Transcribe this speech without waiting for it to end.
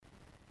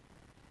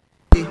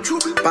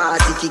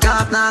Party kick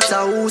off now,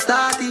 so who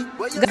started?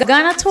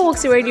 Ghana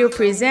Talks Radio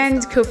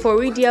presents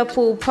Koforidia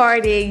Pool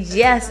Party.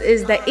 Yes,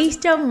 it's the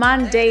Easter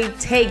Monday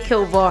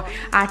takeover.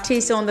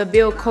 Artists on the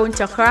bill: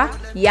 Kontakra,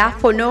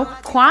 Yapono,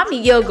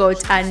 Kwame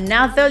Yogurt,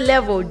 Another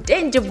Level,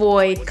 Danger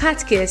Boy,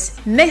 Katkis,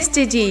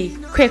 Mr. G,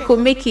 Kweko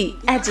Mickey,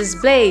 Edges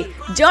Blade,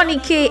 Johnny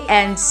K,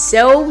 and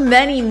so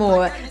many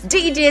more.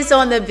 DJs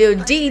on the bill: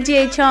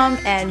 DJ Chum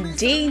and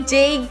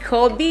DJ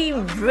Kobe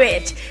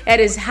Rich. It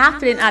is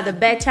happening at the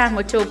Bedtime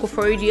Hotel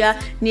Koforidia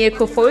near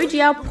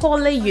Koforidia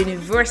Poly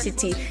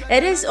University.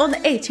 It is on the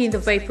 18th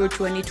of April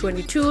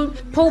 2022.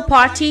 Pool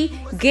party,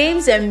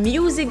 games and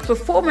music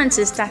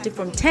performances starting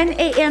from 10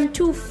 a.m.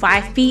 to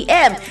 5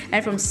 p.m.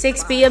 and from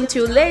 6 p.m.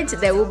 to late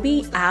there will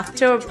be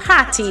after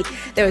party.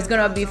 There is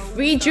going to be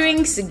free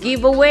drinks,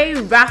 giveaway,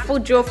 raffle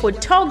draw,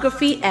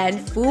 photography and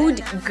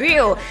food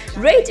grill.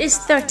 Rate is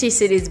 30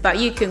 cedis, but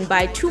you can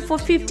buy 2 for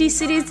 50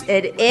 cedis.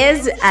 It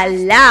is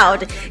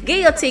allowed. Get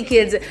your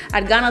tickets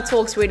at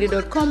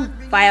GhanaTalksRadio.com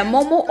via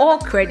Momo or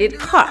credit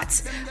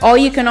cards. Or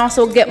you can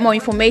also get more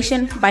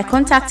information by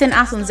contacting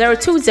us on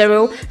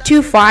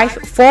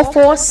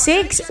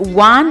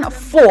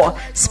 020-2544-614.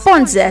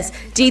 Sponsors: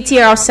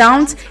 GTR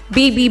Sounds,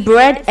 BB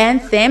Bread,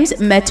 and Thames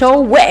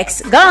Metal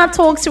Works. Ghana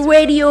Talks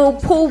Radio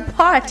Pool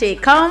Party.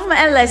 Come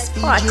and let's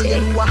party.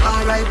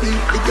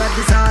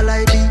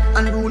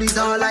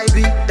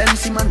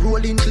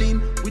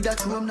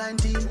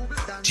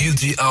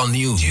 GTR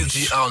News.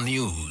 GTR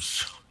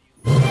News.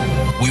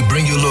 We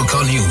bring you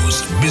local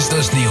news,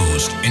 business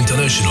news,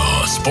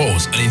 international,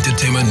 sports, and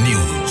entertainment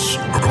news.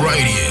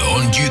 Right here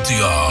on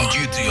GTR.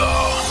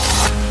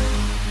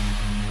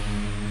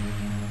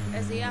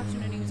 As the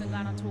afternoon news on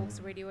Ghana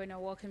Talks Radio, and I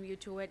welcome you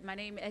to it. My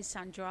name is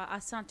Sandra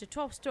Asante.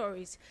 Top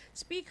stories.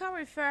 Speaker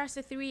refers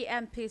the 3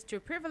 MPs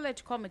to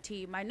Privilege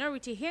Committee.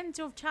 Minority hint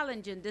of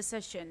challenging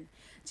decision.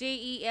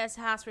 JES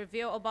has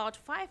revealed about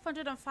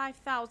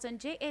 505,000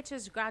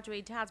 JHS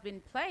graduates has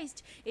been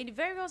placed in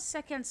various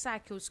second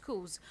cycle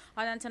schools.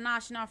 On the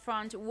international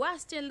front,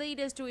 Western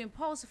leaders to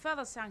impose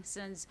further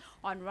sanctions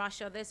on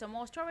Russia. There's some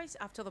more stories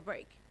after the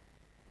break.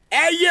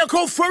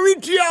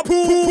 Koforidia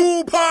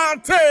Pool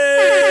Party!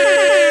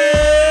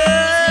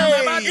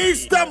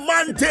 Easter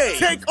Monday,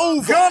 take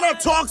over Ghana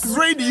Talks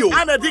Radio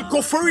and the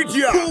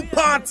Koforidia Pool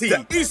Party.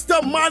 The Easter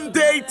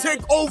Monday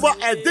takeover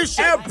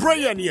edition.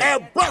 Air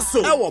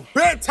Bustle, our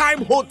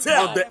Bedtime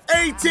Hotel on the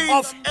 18th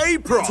of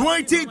April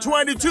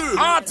 2022.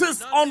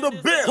 Artists on the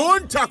bill: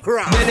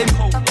 Kontakra,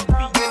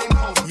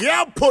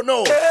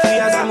 Yapono,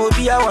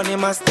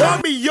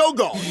 Kwame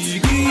Yogurt,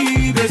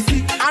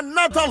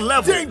 Another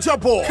Level, Danger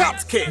Boy,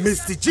 Katkis,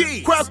 Mr.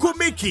 G, Kweko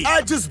Mickey,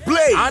 Edges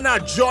Blade, Anna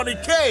Johnny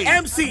K,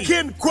 MC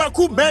King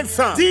Kwaku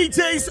Benson,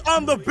 DJs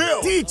on the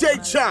bill: DJ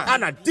Chan,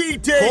 Anna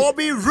DJ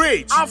Kobe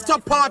Rich. After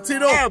party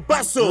no Air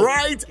Bustle,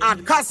 right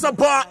at Casa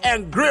Bar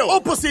and Grill,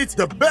 opposite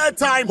the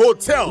Bedtime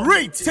Hotel.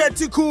 Rate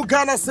 30 cool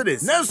Ghana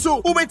cedis.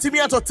 Nenso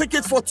Ubetimiato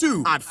tickets for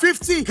 2 at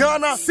 50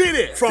 Ghana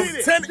cedis from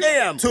 10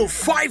 a.m. to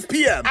 5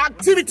 p.m.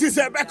 Activities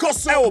at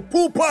Bekoso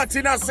Pool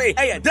Party na say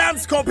a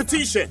dance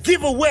competition,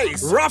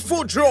 giveaways,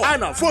 raffle draw,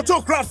 and a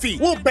photography.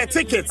 We'll bet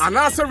tickets and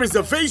answer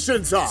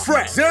reservations are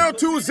fresh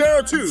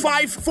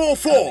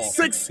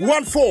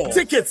 0202-544-614.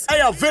 Tickets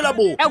are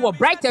available at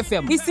Bright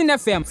FM, Eastern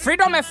FM,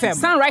 Freedom FM,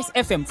 Sunrise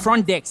FM,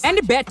 Front Decks, and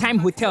the Bedtime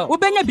Hotel.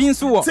 Ubenya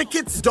Binsuo.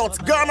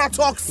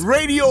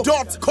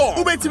 Tickets.GhanaTalksRadio.com.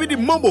 Ubetimi the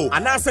Momo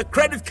and answer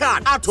credit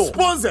card. Ato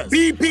sponsors: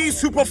 BP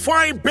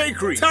Superfine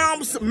Bakery,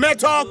 Thames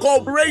Metal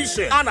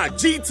Corporation, and a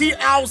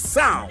GTR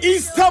Sound.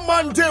 Easter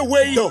Monday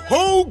way, the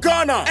whole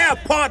Ghana Air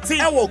Party,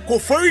 our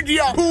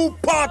Koforidia Pool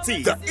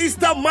Party. The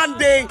Easter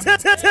Monday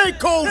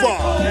takeover.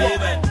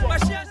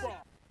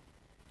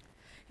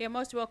 You're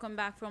most welcome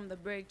back from the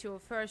break to our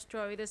first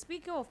story. The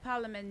Speaker of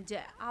Parliament,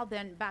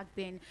 Alban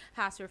Bagbin,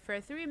 has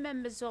referred 3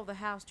 members of the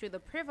House to the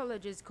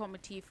Privileges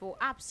Committee for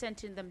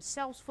absenting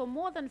themselves for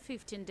more than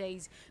 15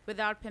 days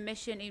without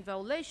permission in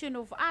violation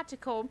of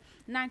Article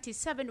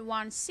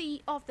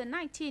 97(1)(c) of the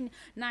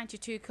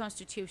 1992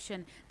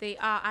 Constitution. They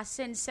are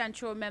Asen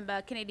Central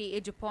Member Kennedy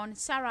Ejipon,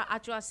 Sarah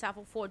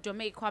Adjoa-Safo for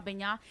Jome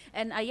Kwabenya,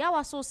 and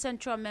Ayawaso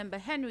Central Member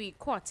Henry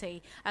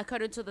Quartey.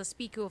 According to the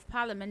Speaker of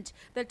Parliament,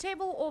 the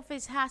table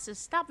office has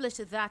established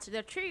that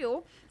the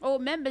trio, or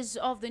members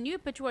of the New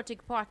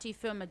Patriotic Party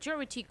for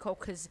Majority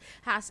Caucus,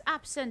 has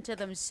absented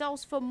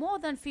themselves for more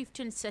than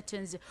 15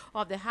 sittings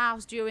of the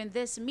House during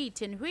this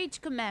meeting,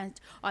 which commenced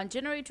on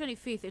January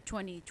 25th,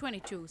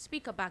 2022.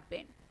 Speaker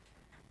Bagbin.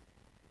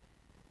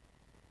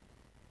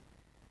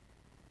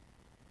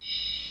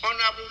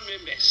 Honorable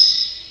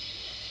members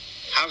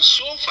have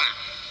so far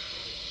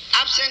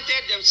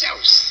absented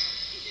themselves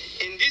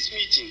in this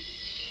meeting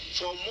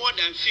for more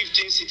than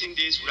 15 sitting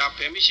days without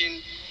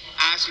permission,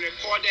 as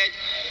recorded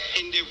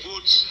in the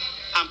votes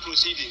and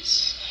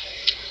proceedings.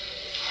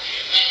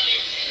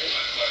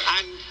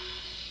 And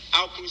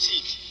I'll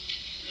proceed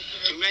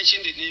to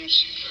mention the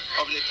names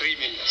of the 3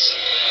 members.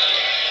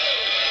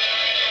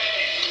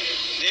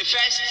 The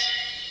first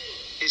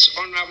is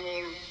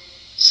Honorable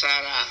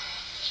Sarah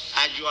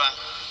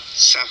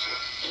Adjoa-Safo.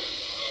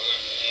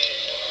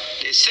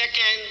 The The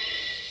second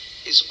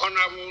is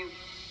Honorable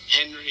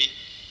Henry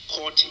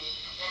Korti.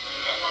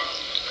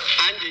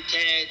 And the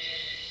third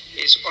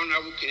is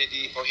Honorable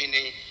Kennedy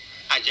Ohene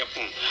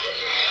Ajapon.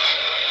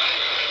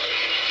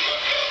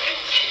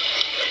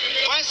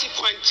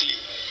 Consequently,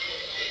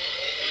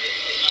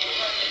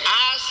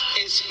 as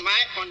is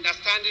my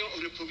understanding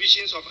of the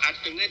provisions of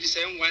Article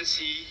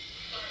 97(1)(c)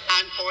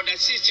 and Order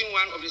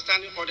 16(1) of the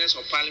Standing Orders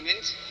of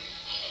Parliament,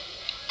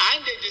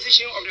 and the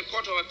decision of the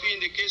Court of Appeal in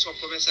the case of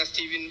Professor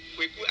Stephen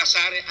Kweku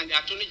Asare and the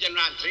Attorney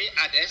General and 3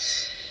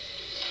 others,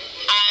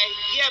 I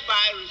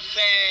hereby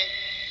refer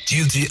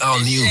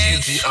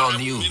GTR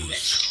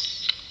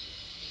News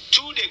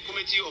to the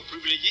Committee of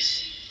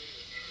Privileges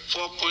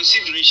for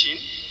consideration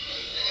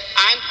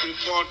and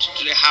report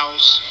to the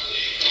House.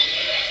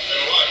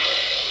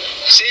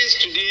 Since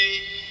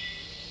today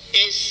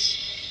is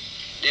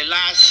the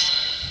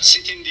last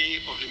sitting day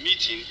of the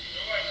meeting,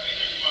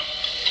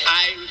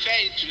 I refer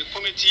it to the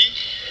committee,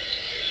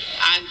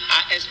 and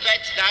I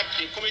expect that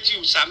the committee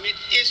will submit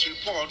its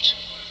report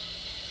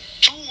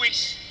 2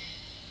 weeks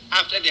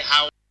after the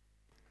House.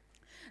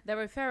 The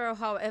referral,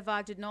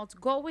 however, did not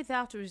go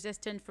without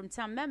resistance from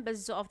some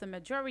members of the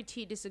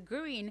majority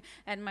disagreeing,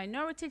 and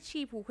Minority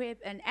Chief Whip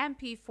and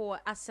MP for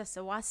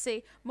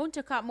Asasawase,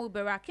 Muntaka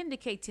Mubarak,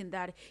 indicating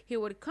that he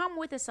would come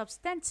with a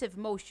substantive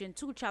motion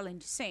to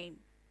challenge same.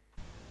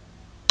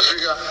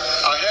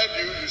 I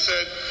heard you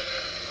said,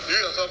 you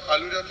yourself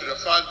alluded to the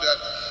fact that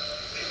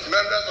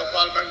members of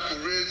parliament could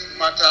raise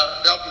matter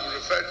that will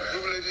refer to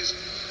privileges,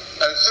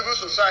 and civil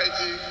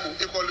society could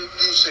equally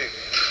do same.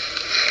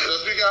 Mr.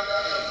 Speaker,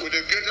 with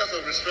the greatest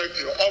of respect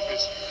to your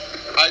office,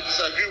 I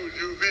disagree with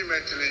you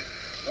vehemently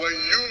when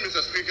you,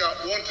 Mr. Speaker,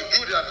 want to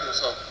do that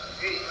yourself.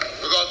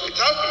 Because it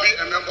has to be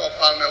a member of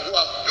parliament who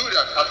has to do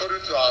that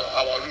according to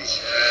our rules.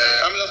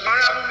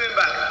 Honorable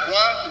member,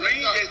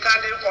 read the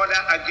standing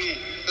order again.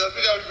 Mr.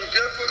 Speaker, we will be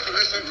grateful to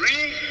listen.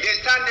 Read the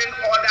standing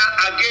order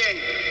again.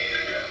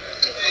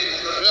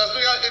 Mr.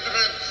 Speaker, it will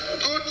be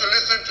good to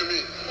listen to me.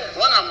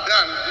 When I'm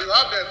done, you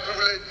have the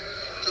privilege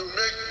to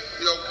make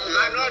your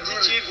Minority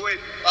Chief Whip.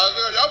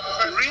 You have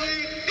to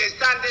read the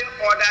standing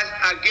orders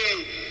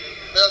again.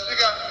 Mr.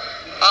 Speaker,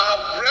 I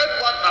have read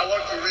what I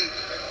want to read,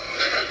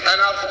 and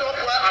I've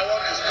stopped where I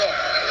want to stop.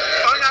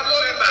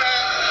 Honorable member,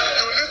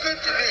 you listen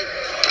to me,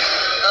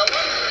 and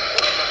when you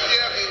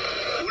hear me,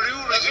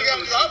 Mr. Speaker,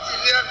 you have to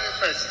hear me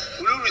first.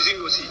 Will you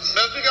resume your seat?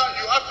 Mr. Speaker,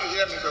 you have to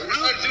hear me first. Will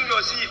you resume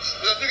your seat?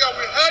 Mr. Speaker,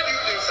 we heard you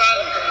in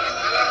silence.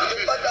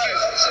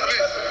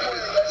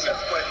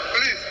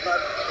 Please. Mr.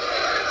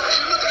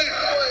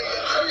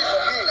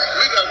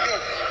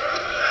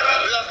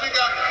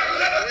 Speaker,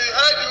 we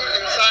heard you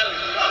in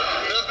silence.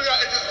 Mr. Speaker,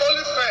 it is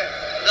only fair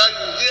that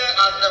you hear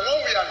us, and when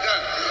we are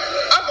done,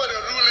 after the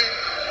ruling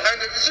and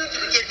the decision to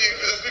be taken,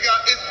 Mr. Speaker,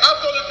 is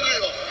absolutely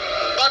yours.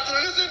 But to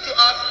listen to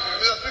us,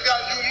 Mr. Speaker,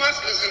 you must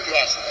listen to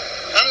us.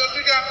 And Mr.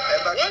 Speaker,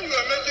 when you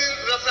are making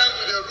reference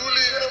to the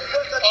ruling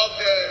of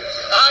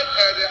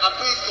the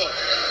appeals court,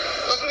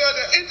 Mr. Speaker,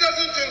 the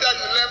interesting thing that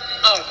you left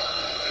out,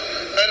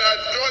 and I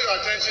draw your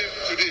attention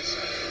to this,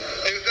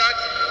 is that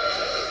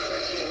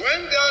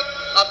when that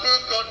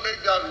appeals court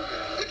made that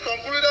ruling, it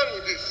concluded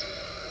with this.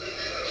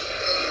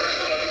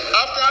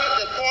 After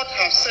the court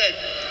has said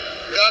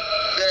that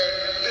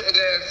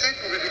the seat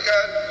will be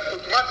declared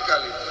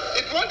automatically,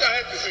 it went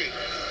ahead to say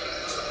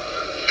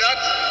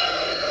that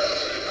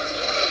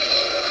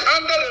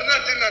under the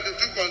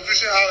 1992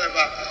 Constitution,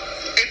 however,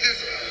 it is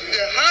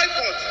the High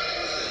Court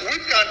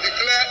which can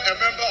declare a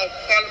member of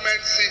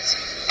parliament seats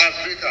as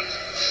vacant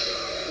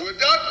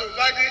without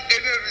providing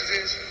any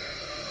reasons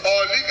or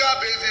legal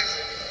basis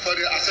for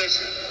the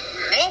accession.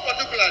 More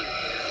particularly,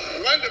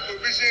 when the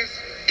provisions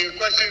in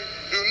question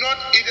do not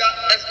either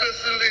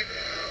explicitly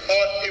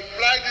or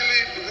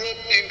impliedly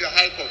rope in the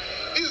High Court.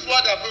 This is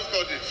what the appeals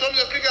court did. So,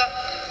 Mr. Speaker,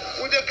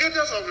 with the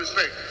greatest of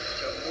respect,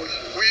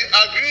 we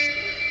agree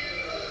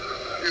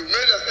you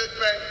made a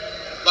statement,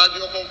 but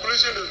your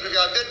conclusion, Mr.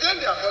 Speaker, they tell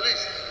their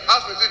colleagues,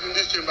 as we sit in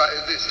this chamber,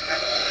 is this.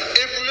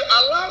 If we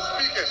allow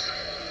speakers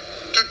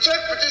to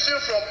take petition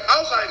from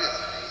outsiders,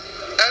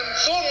 and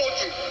so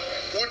much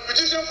with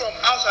petition from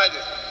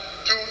outsiders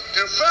to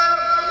defer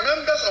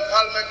members of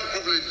parliament to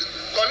privileges,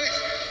 colleagues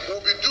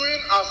will be doing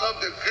ourselves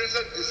the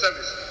greatest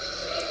disservice.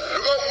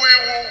 Because we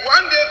will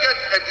one day get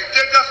a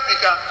dictator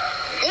speaker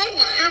who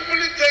will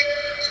simply take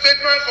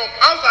statements from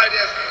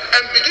outsiders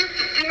and begin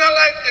to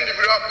penalize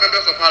individual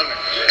members of parliament.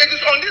 It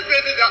is on this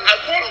basis that I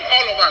call on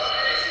all of us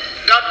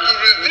that to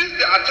resist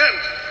the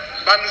attempt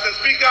by Mr.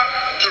 Speaker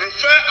to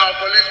refer our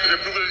colleagues to the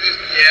privileges.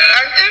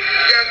 And if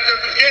there is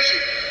justification,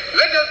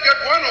 let us get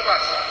one of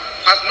us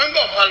as member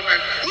of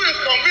parliament who is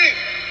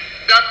convinced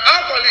that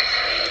our colleagues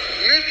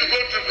need to go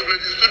through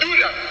privileges to do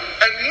that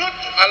and not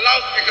to allow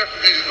speakers to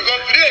do this.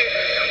 Because today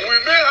we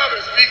may have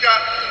a speaker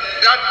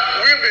that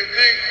we may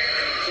think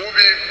will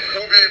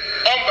be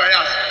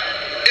unbiased.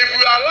 If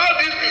we allow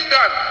this to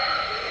stand,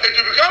 it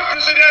will become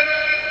precedent,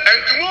 and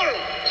tomorrow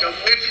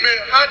it may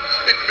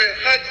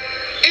hurt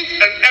each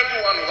and every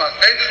one of us.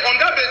 And it is on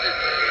that basis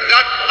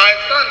that I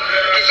stand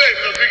to say,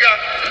 Mr. Speaker,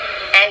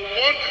 I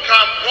want to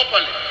come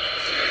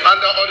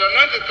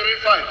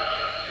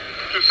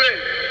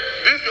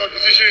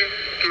position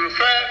to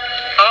refer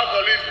our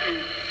colleagues to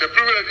the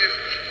privileges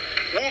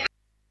will be.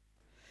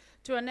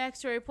 To our next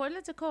story,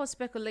 political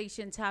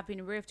speculations have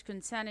been rife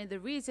concerning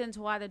the reasons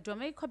why the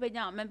Dome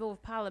Kobenya Member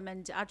of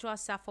Parliament, Adwoa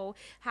Safo,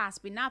 has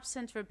been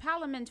absent from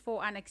Parliament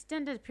for an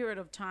extended period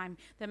of time.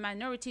 The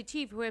Minority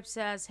Chief Whip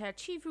says her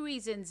chief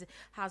reasons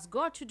has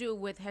got to do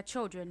with her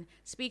children.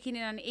 Speaking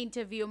in an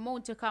interview,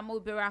 Montaka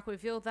Mubarak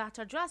revealed that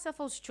Adwoa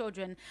Safo's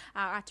children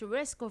are at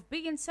risk of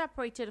being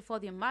separated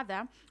from their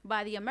mother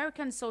by the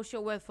American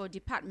Social Welfare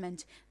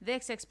Department.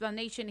 This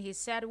explanation, he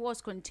said,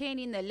 was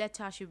contained in a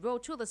letter she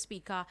wrote to the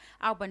Speaker,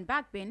 Alban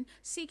Bagbin,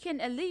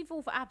 seeking a leave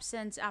of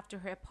absence after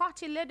her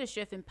party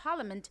leadership in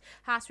Parliament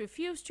has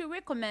refused to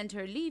recommend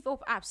her leave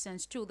of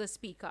absence to the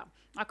Speaker.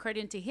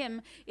 According to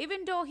him,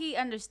 even though he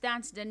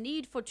understands the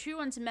need for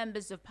truant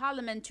members of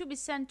Parliament to be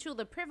sent to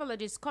the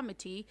Privileges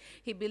Committee,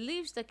 he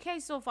believes the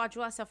case of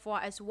Adwoa Safo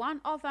as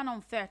one of an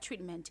unfair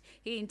treatment.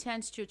 He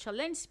intends to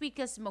challenge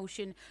Speaker's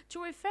motion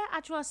to refer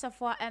Adwoa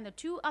Safo and the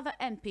two other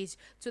MPs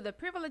to the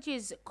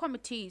Privileges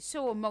Committee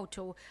so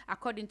moto.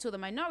 According to the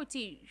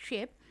minority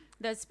whip,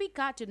 the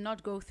Speaker did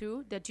not go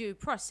through the due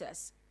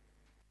process.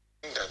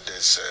 I think that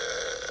there's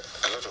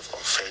a lot of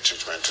unfair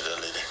treatment to the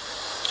lady.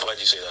 Why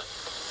do you say that?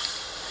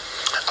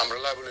 I'm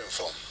reliably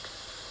informed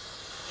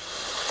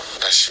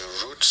that she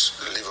wrote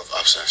leave of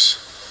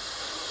absence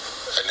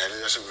and her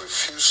leadership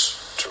refused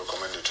to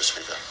recommend it to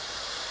Speaker.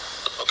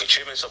 Okay,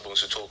 Chairman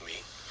Sabonsu told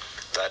me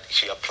that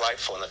she applied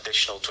for an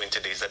additional 20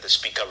 days that the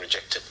Speaker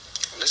rejected.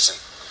 Listen,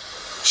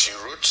 she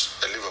wrote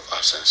a leave of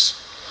absence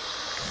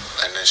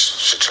and then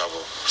she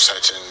traveled,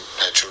 citing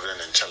her children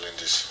and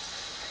challenges.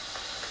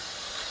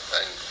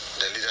 And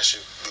the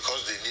leadership,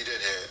 because they needed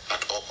her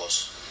at all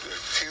costs,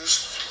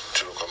 refused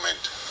to recommend.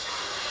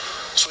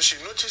 So she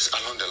noticed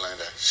along the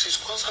line that she's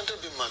constantly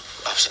been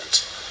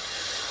absent.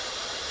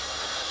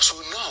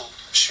 So now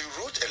she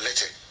wrote a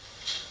letter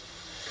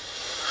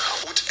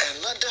with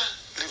another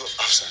leave of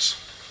absence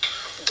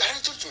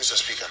directed to Mr.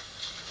 Speaker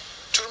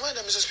to remind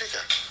her, Mr.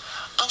 Speaker,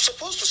 I'm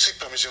supposed to seek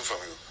permission from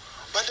you.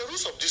 But the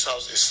rules of this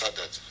house is such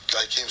that,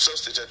 like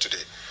himself stated today,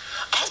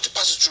 I have to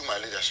pass it through my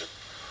leadership.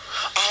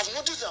 I have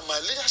noticed that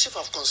my leadership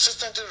have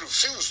consistently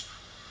refused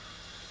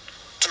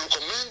to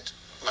recommend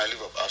my leave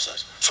of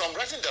absence. So I'm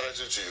writing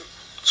directly to you.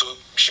 So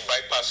she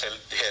bypassed her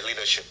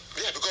leadership?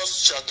 Yeah,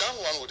 because she has done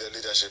one with the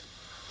leadership,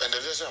 and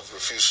the leadership have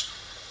refused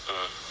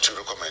to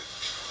recommend.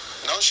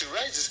 Now she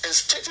writes this and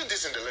stating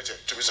this in the letter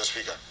to Mr.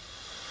 Speaker.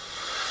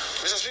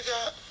 Mr.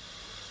 Speaker,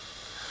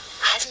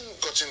 having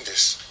gotten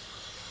this,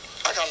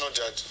 I cannot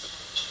judge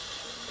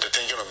the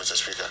thinking of Mr.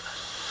 Speaker.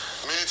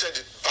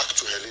 Minuted it back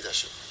to her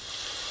leadership.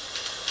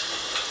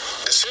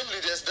 The same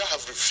leaders that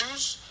have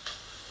refused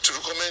to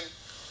recommend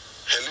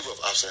her leave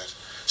of absence,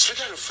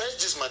 Speaker referred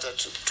this matter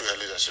to her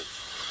leadership.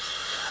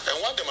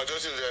 And what the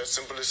majority leader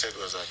simply said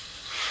was that,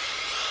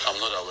 I'm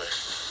not aware.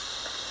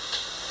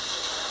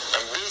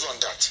 And based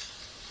on that,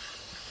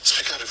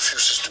 Speaker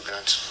refuses to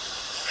grant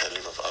her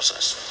leave of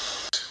absence.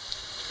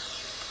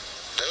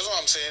 The reason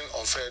I'm saying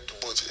unfair to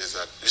both is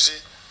that, you see,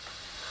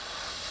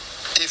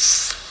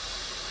 if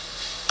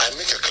I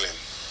make a claim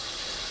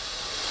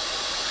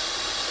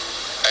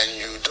and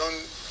you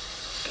don't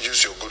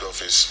use your good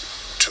office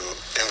to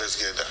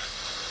investigate that,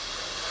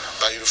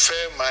 but you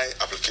refer my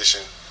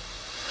application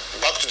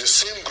back to the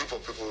same group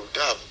of people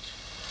that have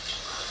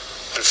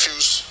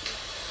refused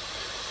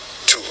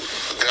to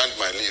grant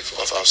my leave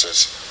of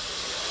absence.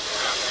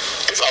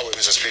 If I were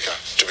Mr. Speaker,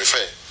 to be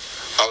fair,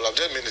 I would have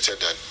then mandated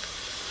that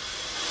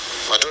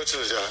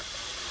majority leader,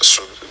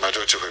 so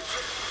majority whip,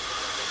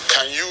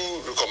 can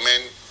you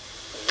recommend,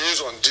 based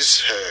on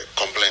this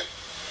complaint,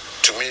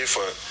 to me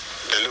for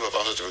the leave of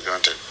absence to be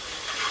granted?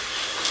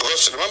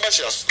 Because remember,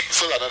 she has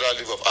filled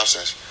another leave of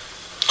absence.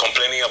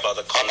 Complaining about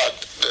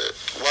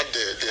what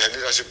the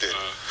leadership did.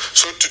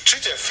 So to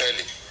treat her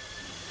fairly,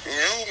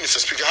 you, Mr.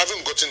 Speaker,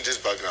 having gotten this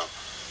background,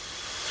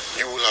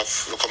 you will have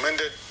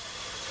recommended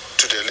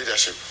to the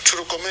leadership to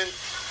recommend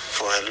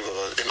for her leave of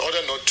absence in order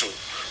not to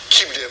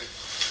keep them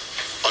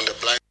on the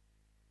blind.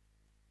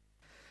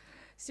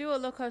 Still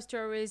local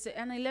stories.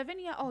 An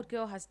 11-year-old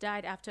girl has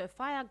died after a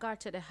fire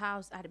gutted a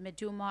house at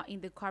Meduma in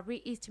the Kwabri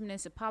East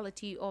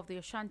municipality of the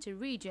Ashanti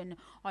region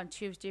on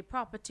Tuesday.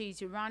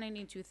 Properties running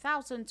into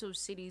thousands of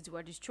cities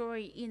were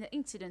destroyed in the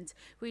incident,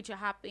 which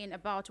happened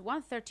about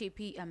 1:30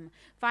 p.m.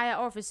 Fire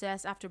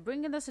officers, after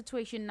bringing the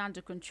situation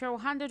under control,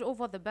 handed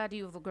over the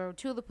body of the girl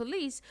to the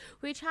police,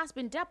 which has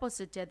been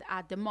deposited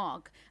at the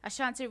morgue.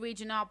 Ashanti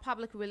Regional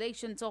Public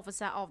Relations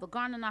Officer of the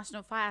Ghana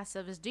National Fire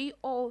Service,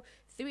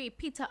 DO3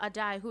 Peter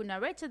Adai, who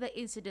narrated the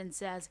incident,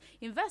 says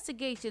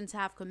investigations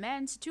have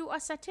commenced to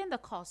ascertain the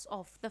cause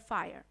of the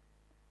fire.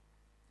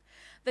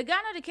 The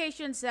Ghana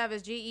Education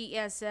Service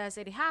GES says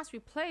it has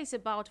replaced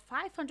about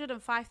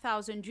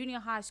 505,000 junior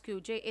high school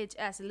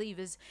JHS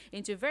leavers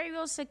into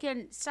various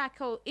second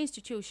cycle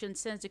institutions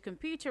since the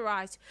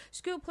computerized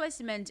school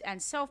placement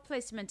and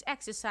self-placement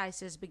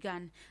exercises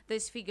began.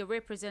 This figure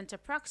represents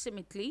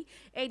approximately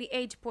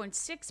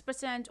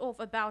 88.6% of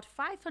about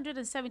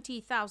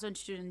 570,000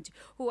 students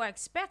who are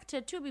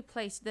expected to be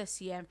placed this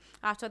year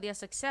after their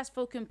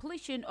successful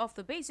completion of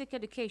the Basic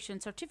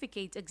Education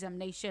Certificate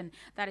Examination,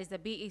 that is the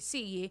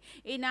BECE.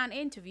 In an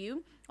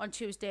interview on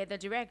Tuesday, the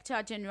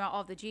Director General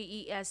of the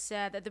GES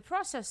said that the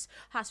process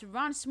has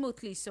run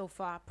smoothly so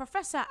far.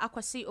 Professor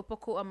Akwasi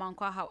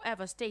Opoku-Amankwah,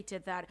 however,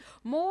 stated that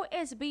more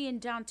is being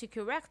done to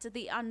correct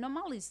the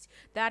anomalies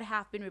that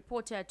have been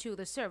reported to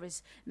the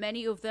service.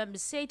 Many of them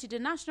say to the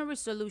National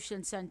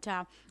Resolution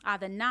Center at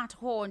the NAT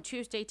Hall on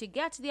Tuesday to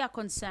get their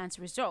concerns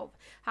resolved.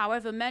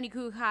 However, many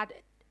who had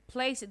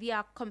placed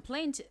their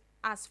complaint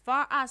as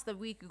far as the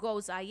week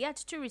goes are yet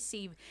to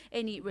receive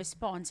any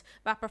response.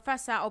 But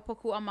Professor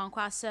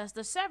Opoku-Amankwah says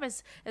the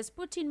service is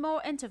putting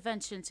more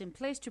interventions in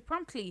place to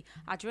promptly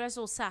address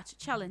all such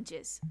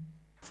challenges.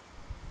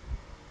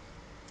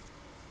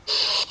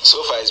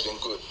 So far it's been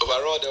good.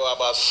 Overall, there were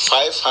about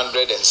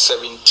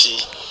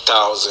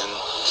 570,000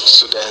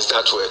 students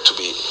that were to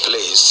be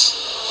placed.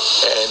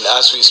 And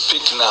as we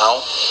speak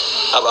now,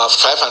 about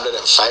 505,000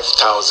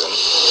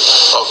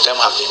 of them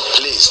have been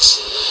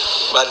placed.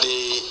 But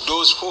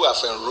those who have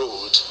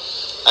enrolled,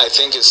 I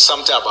think it's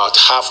something about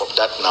half of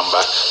that number,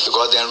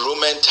 because the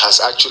enrollment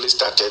has actually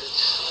started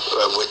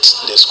with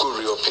the school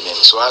reopening.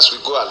 So as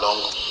we go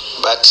along,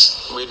 but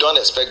we don't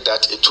expect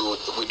that we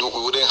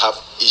wouldn't have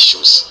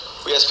issues.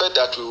 We expect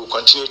that we will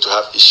continue to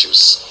have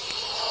issues.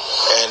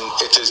 And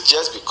it is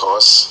just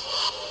because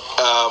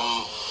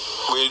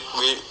we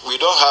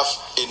don't have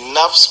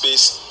enough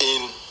space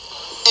in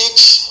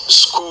each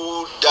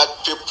school that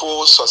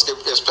people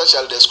subscribe,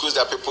 especially the schools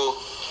that people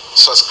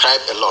subscribe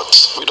a lot.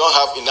 We don't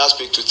have enough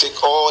space to take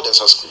all the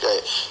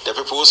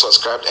people who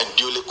subscribed and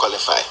duly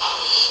qualify.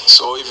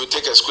 So if you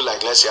take a school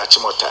like, let's say,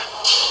 Achimota,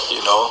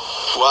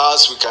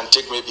 whilst we can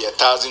take maybe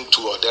 1,002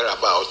 or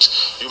thereabout,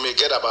 you may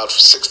get about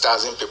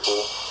 6,000 people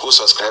who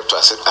subscribe to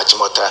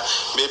Achimota.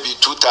 Maybe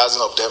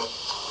 2,000 of them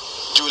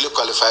duly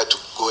qualified to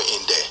go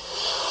in there.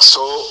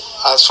 So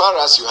as far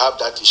as you have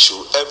that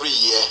issue, every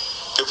year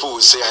people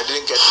will say, I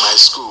didn't get my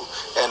school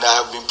and I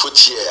have been put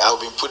here, I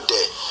have been put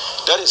there.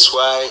 That is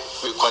why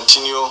we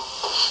continue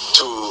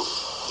to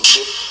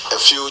make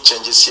a few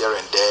changes here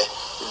and there,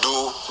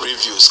 do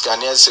reviews.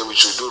 Ghanaians say we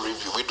should do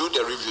review. We do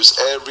the reviews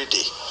every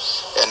day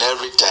and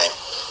every time.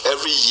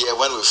 Every year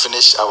when we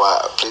finish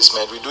our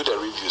placement, we do the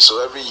review. So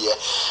every year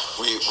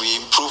we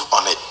improve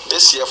on it.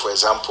 This year, for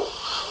example,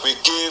 we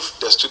gave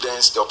the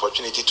students the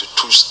opportunity to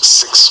choose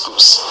 6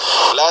 schools.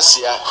 Last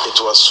year, it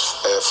was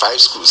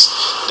 5 schools.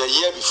 The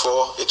year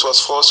before, it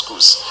was 4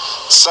 schools.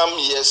 Some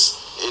years,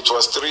 it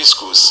was 3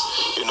 schools.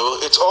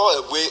 It's all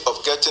a way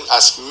of getting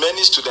as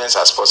many students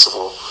as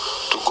possible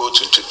to go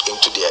into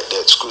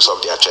the schools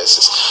of their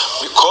choices.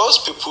 Because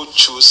people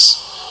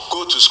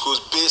go to schools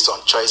based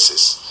on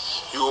choices,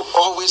 you will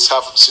always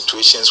have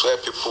situations where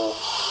people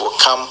will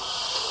come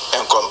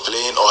and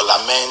complain or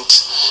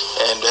lament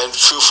and then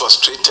feel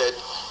frustrated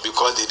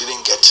because they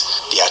didn't get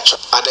their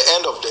choice. At the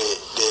end of the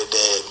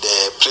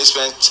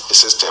placement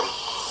system,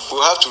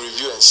 we'll have to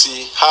review and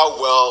see how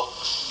well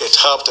it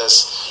helped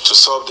us to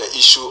solve the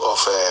issue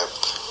of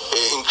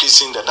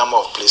increasing the number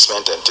of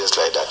placement and things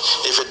like that.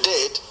 If it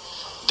did,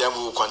 then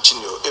we will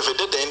continue. If it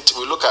didn't,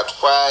 we look at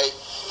why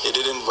it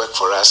didn't work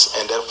for us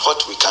and then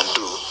what we can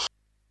do.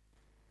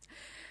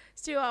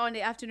 Still on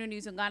the afternoon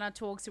news on Ghana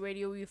Talks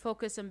Radio, we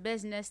focus on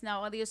business.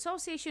 Now, the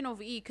Association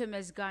of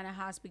E-Commerce Ghana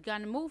has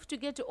begun a move to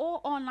get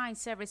all online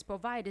service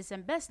providers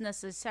and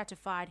businesses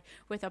certified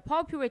with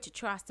appropriate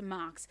trust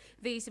marks.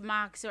 These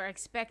marks are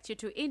expected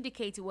to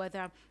indicate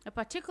whether a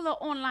particular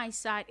online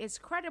site is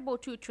credible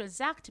to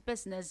transact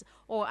business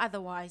or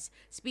otherwise.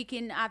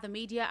 Speaking at the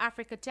Media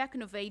Africa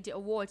Technovate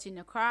Awards in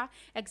Accra,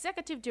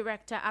 Executive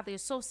Director at the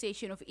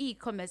Association of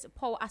E-Commerce,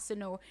 Paul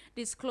Asino,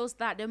 disclosed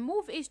that the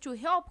move is to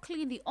help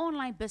clean the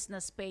online business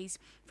space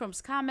from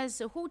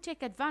scammers who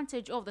take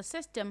advantage of the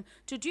system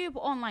to dupe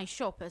online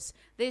shoppers.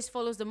 This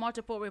follows the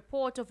multiple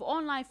report of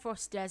online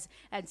fraudsters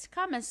and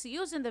scammers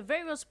using the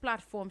various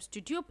platforms to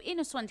dupe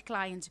innocent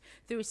clients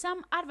through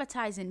some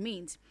advertising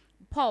means.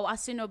 Paul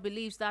Asino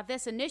believes that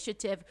this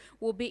initiative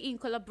will be in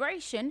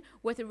collaboration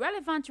with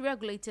relevant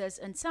regulators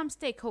and some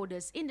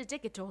stakeholders in the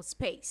digital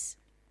space.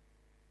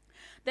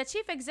 The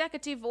Chief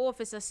Executive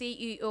Officer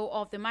CEO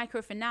of the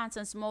Microfinance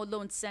and Small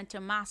Loan Center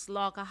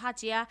Maslog,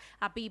 Hajia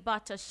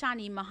Abibat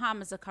Shani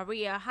Muhammad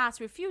Zakaria,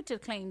 has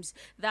refuted claims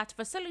that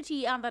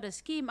facility under the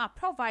scheme are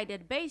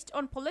provided based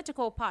on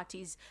political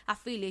parties'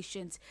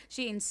 affiliations.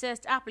 She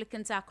insists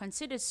applicants are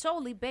considered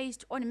solely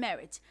based on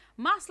merit.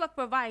 Maslog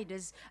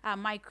provides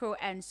micro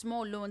and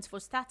small loans for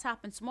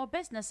startup and small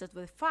businesses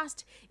with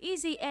fast,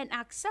 easy and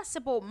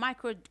accessible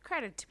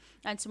microcredit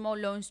and small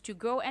loans to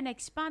grow and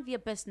expand their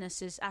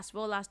businesses, as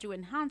well as to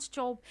enhance enhanced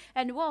job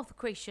and wealth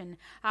creation.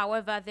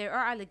 However, there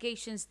are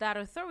allegations that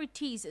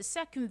authorities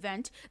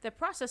circumvent the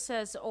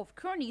processes of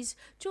cronies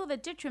to the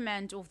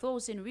detriment of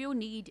those in real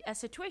need, a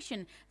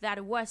situation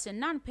that worsened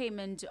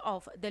non-payment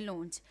of the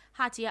loans.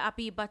 Hatia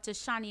Abiba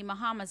Tashani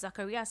Muhammad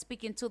Zakaria,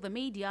 speaking to the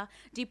media,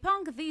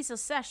 debunked these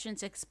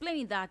assertions,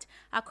 explaining that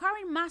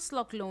acquiring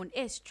Maslock loan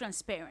is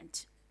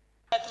transparent.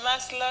 At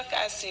Maslock,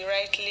 as you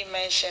rightly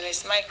mentioned,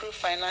 is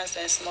Microfinance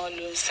and Small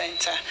Loan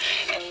Center,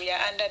 and we are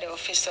under the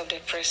Office of the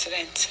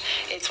President.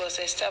 It was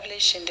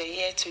established in the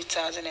year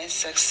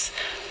 2006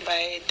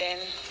 by then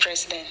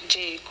President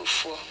J.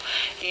 Kufuor.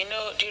 You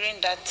know,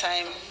 during that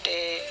time,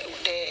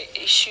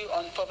 the issue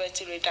on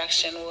poverty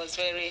reduction was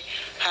very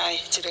high,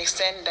 to the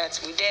extent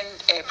that within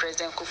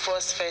President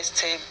Kufuor's first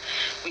term,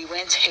 we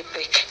went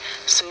HIPIC.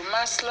 So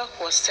Maslock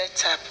was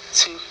set up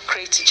to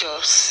create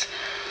jobs,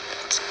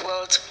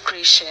 wealth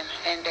creation,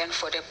 and then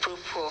for the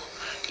poor.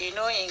 You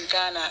know, in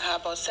Ghana,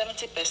 about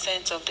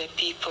 70% of the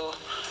people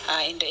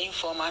are in the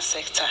informal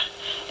sector,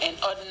 and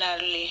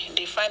ordinarily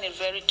they find it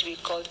very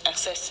difficult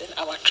accessing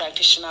our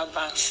traditional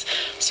banks.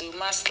 So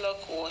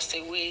Maslock was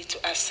a way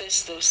to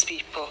assist those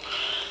people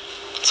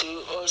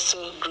to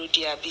also grow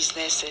their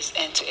businesses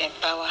and to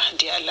empower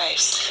their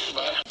lives.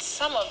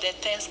 Some of the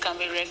things can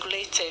be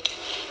regulated.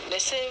 The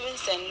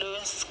savings and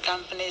loans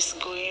companies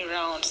going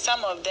around,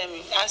 some of them,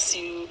 as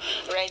you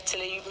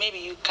rightly, maybe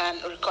you can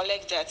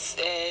recollect that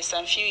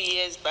some few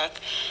years back,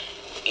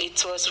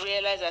 it was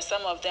realized that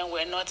some of them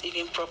were not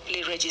even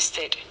properly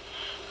registered.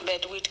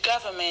 But with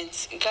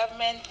government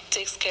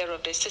takes care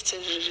of the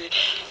citizens,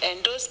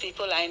 and those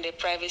people are in the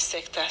private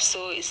sector.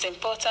 So it's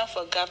important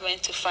for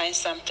government to find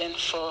something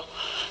for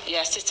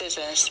their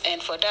citizens.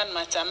 And for that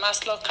matter,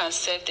 Maslock can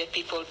serve the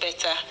people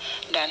better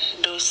than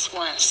those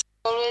ones.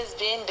 Always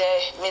been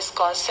the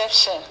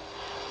misconception.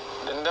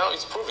 And now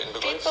it's proven,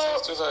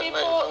 because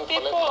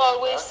people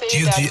always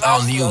say that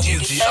Maslock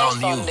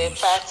depends on the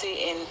party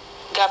in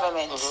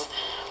government.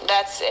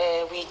 That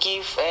we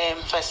give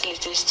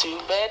facilities to.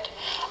 But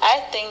I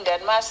think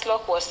that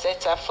Maslock was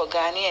set up for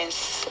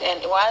Ghanaians,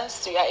 and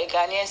once you are a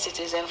Ghanaian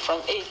citizen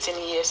from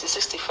 18 years to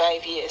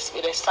 65 years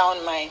with a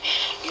sound mind,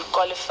 you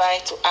qualify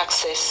to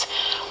access.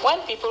 When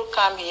people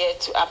come here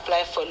to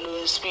apply for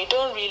loans, we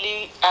don't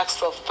really ask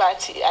for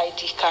party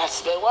ID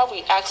cards, but what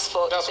we ask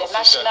for is a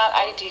national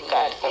ID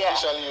card.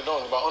 Officially you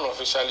don't, but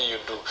unofficially you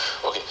do.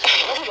 Okay,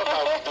 let's talk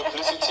about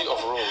duplicity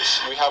of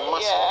roles. We have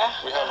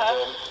Maslock, we have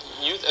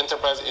the Youth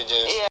Enterprise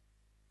Agency.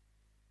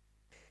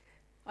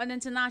 On the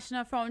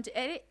international front,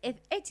 an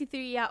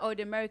 83-year-old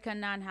American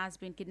nun has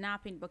been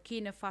kidnapped in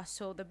Burkina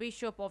Faso. The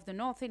bishop of the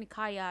Northern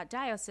Kaya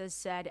Diocese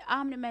said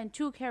armed men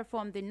took her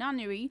from the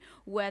nunnery,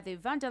 where they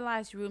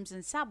vandalized rooms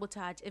and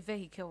sabotaged a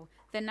vehicle.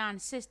 The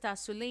nun's sister,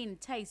 Sulaine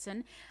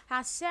Tyson,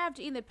 has served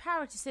in the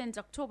parish since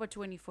October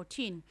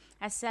 2014.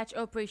 As such,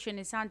 operation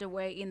is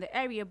underway in the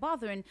area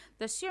bordering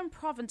the Siem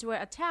province,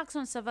 where attacks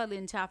on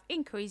civilians have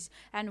increased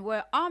and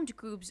where armed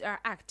groups are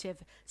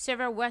active.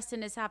 Several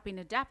Westerners have been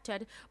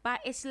adopted by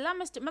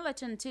Islamist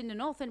militants in the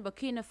northern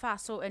Burkina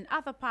Faso and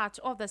other parts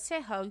of the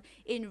Sahel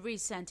in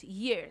recent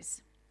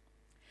years.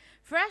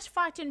 Fresh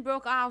fighting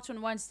broke out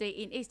on Wednesday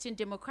in Eastern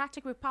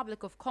Democratic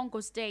Republic of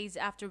Congo days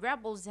after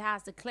rebels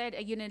has declared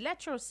a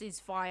unilateral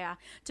ceasefire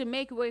to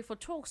make way for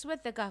talks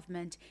with the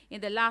government.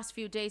 In the last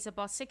few days,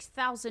 about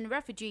 6,000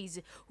 refugees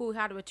who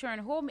had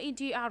returned home in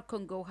DR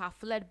Congo have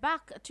fled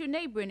back to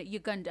neighboring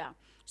Uganda.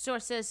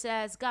 Sources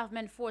says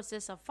government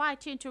forces are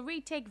fighting to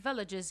retake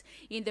villages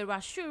in the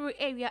Rashuru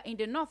area in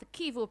the North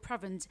Kivu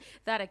province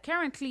that are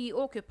currently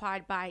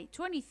occupied by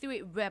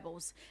 23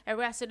 rebels. A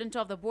resident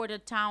of the border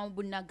town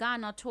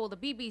Bunagana told the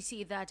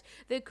BBC that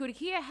they could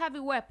hear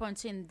heavy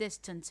weapons in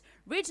distance.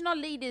 Regional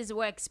leaders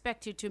were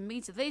expected to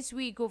meet this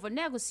week over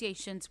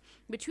negotiations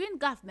between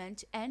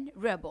government and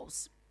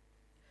rebels.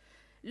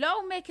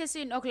 Lawmakers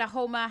in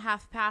Oklahoma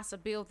have passed a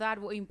bill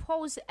that will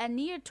impose a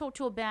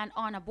near-total ban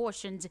on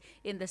abortions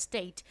in the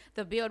state.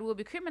 The bill will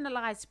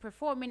criminalize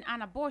performing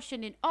an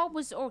abortion in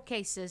almost all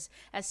cases,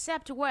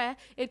 except where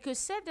it could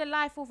save the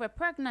life of a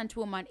pregnant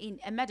woman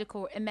in a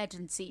medical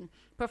emergency.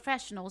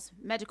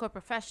 Medical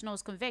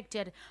professionals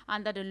convicted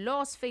under the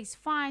laws face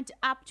fines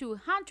up to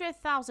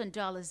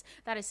 $100,000,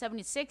 that is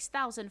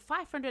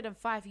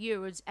 76,505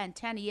 euros, and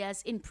 10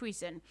 years in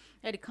prison.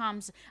 It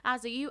comes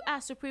as the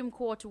U.S. Supreme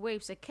Court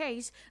waives a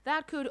case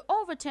that could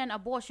overturn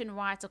abortion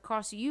rights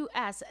across the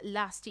U.S.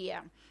 last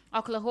year.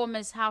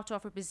 Oklahoma's House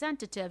of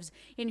Representatives,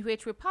 in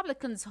which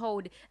Republicans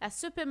hold a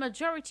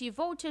supermajority,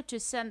 voted to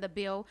send the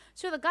bill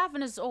to the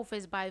governor's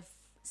office by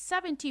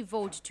 70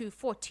 votes to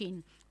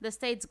 14. The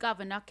state's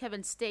governor,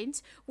 Kevin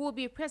Staines, will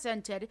be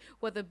presented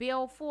with the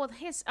bill for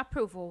his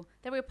approval.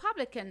 The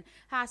Republican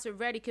has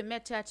already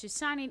committed to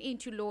signing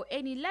into law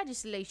any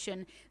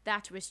legislation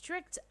that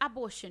restricts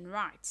abortion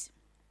rights.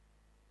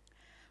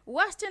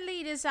 Western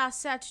leaders are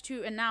set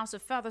to announce a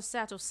further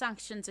set of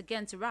sanctions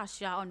against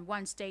Russia on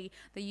Wednesday,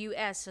 the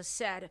U.S. has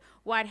said.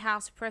 White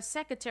House Press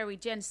Secretary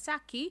Jen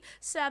Psaki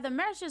said the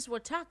measures will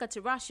target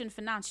Russian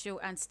financial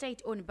and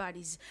state-owned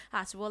bodies,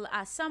 as well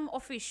as some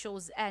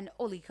officials and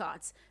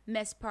oligarchs.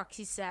 Ms.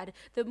 Psaki said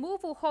the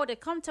move will hold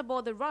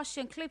accountable the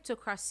Russian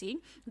kleptocracy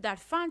that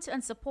funds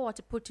and supports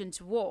Putin's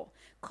war.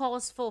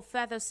 Calls for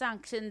further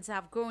sanctions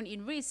have grown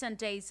in recent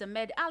days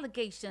amid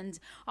allegations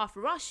of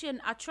Russian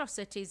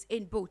atrocities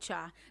in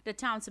Bucha. The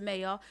town's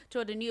mayor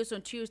told the news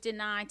on Tuesday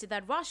night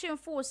that Russian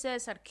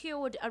forces had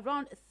killed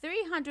around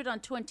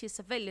 320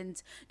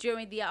 civilians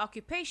during their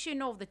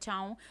occupation of the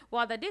town,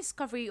 while the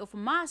discovery of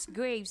mass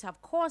graves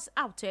have caused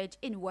outrage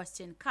in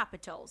Western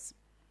capitals.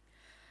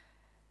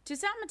 To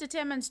some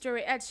entertainment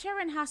story, Ed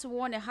Sheeran has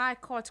won a High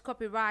Court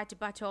copyright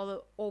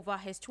battle over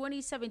his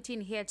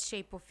 2017 hit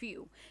Shape of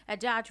You. A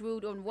judge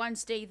ruled on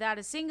Wednesday that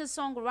the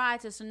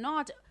singer-songwriter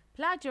not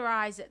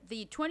plagiarized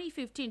the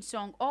 2015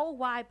 song All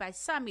White by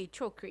Sammy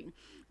Chokri.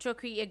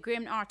 Chokri, a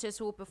Grammy artist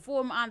who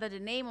performed under the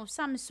name of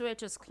Sammy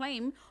Sweater's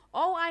claim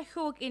All I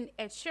Hook in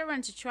Ed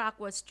Sheeran's track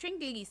was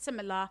strangely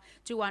similar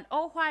to an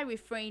All White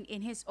refrain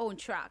in his own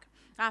track.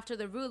 After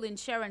the ruling,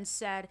 Sheeran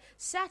said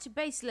such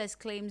baseless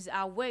claims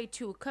are way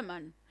too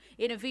common.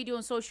 In a video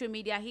on social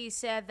media, he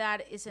said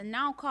that it's a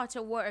now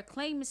quarter where a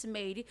claim is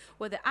made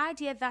with the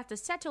idea that the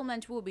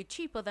settlement will be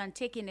cheaper than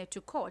taking it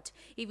to court,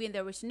 even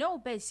there is no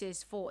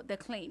basis for the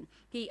claim.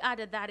 He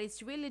added that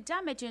it's really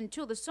damaging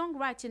to the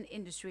songwriting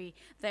industry.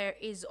 There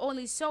is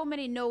only so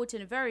many notes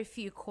and very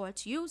few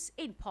chords used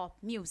in pop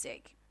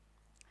music.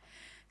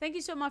 Thank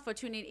you so much for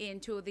tuning in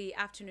to the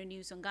afternoon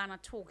news on Ghana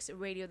Talks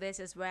Radio. This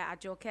is where I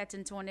Joe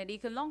Curtin Torned. You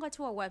can log on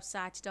to our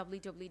website,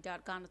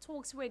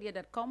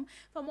 www.ghanatalksradio.com,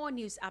 for more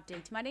news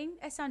updates. My name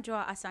is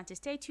Sandra Asante.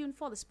 Stay tuned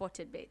for the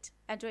Spotted Bit.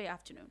 Enjoy your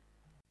afternoon.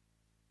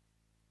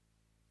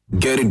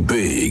 Get it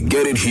big,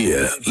 get it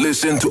here.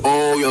 Listen to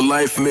all your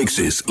live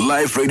mixes,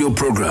 live radio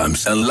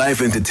programs, and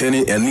live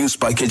entertaining and news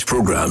package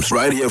programs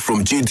right here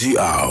from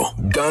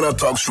GTR, Ghana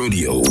Talks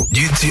Radio.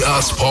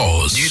 GTR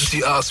Sports.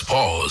 GTR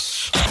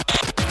Sports.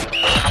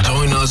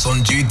 Join us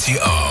on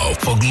GTR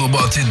for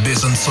global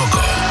tidbits and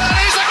soccer,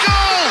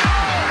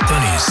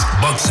 tennis,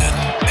 boxing,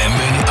 and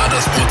many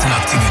other sporting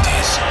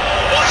activities.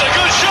 What a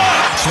good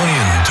shot! Tune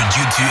in to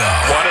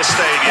GTR. What a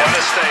stadium! What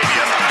a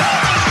stadium!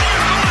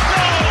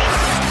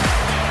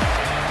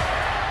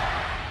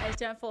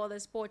 Time for the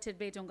Sported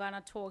Bit on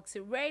Ghana Talks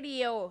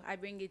Radio. I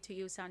bring it to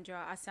you,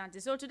 Sandra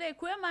Asante. So today,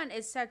 Koeman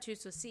is set to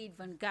succeed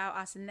Van Gaal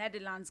as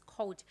Netherlands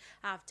coach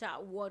after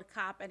World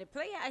Cup. And the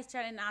player is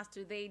telling us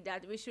today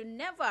that we should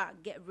never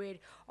get rid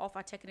of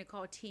a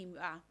technical team,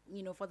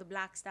 for the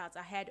Black Stars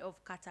ahead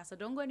of Qatar. So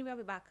don't go anywhere.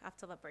 We'll be back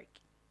after the break.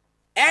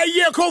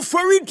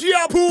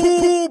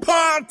 Pool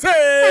Party!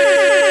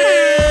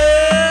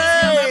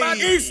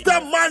 Easter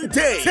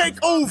Monday,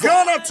 take over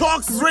Ghana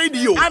Talks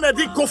Radio and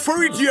the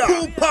Koforidia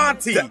Pool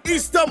Party. The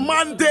Easter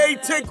Monday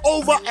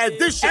takeover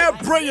edition.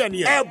 Brian,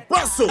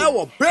 Bustle,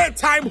 our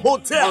bedtime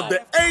hotel on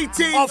the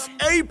 18th of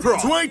April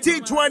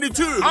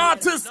 2022.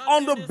 Artists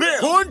on the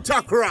bill,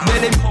 Kontakra.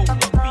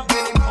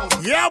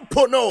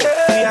 Pono.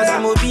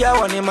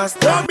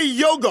 Tommy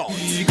Yoga.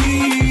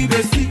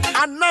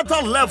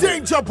 Another level.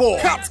 Danger Boy.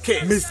 Katke.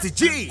 Mr.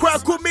 G.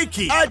 Kwaku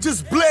Mickey. I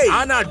Just Blade.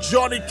 Anna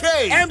Johnny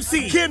K.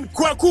 MC Kin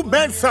Kwaku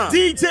Mensah.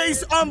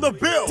 DJs on the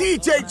bill.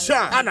 DJ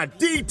Chan. Anna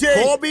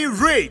DJ Bobby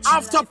Rich.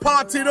 After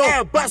party no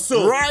Air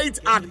Bustle. Right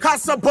at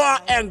Casa Bar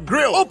and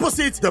Grill.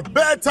 Opposite the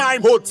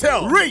Bedtime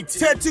Hotel. Rate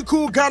 30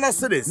 cool Ghana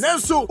cedis.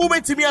 Nelson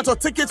Umetimi at a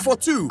ticket for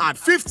 2 at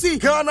 50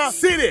 Ghana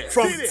cedis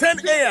from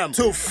 10 a.m.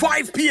 to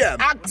 5 p.m.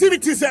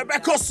 Activities at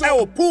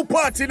Bekoso Pool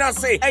Party na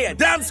say a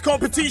dance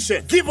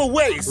competition,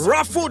 giveaways,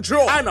 raffle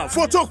draw, and a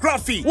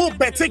photography. We'll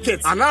pay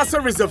tickets and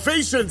answer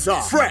reservations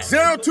are fresh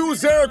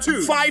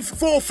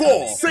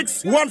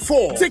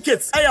 0202-544-614.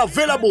 Tickets are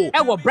available.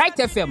 Our Bright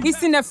FM,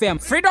 Eastern FM,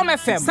 Freedom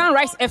FM,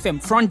 Sunrise FM,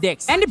 Front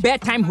Desk, and the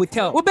Bedtime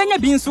Hotel. Ubenya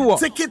Binsuo.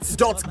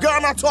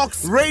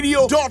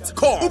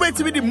 Tickets.GhanaTalksRadio.com.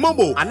 Ubeti the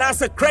Momo and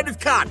answer credit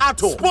card.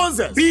 Ato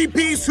sponsors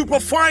BP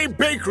Superfine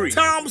Bakery,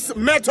 Tom's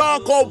Metal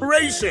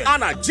Corporation,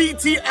 and a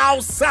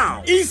GTR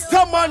Sound.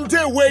 Easter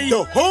Monday way,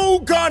 the whole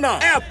Ghana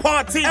Air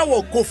Party,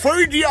 our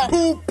Koforidia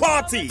Pool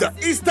Party. The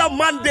Easter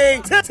Monday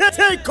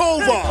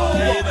takeover.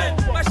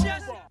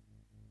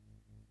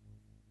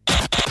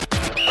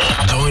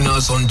 Join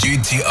us on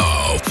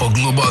GTR for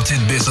global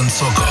tidbits and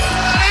soccer,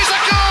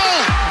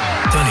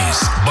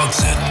 tennis,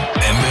 boxing,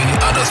 and many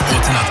other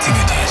sporting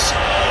activities.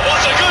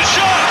 What a good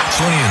shot!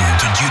 Tune in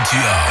to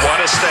GTR. What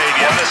a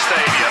stadium! What a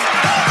stadium!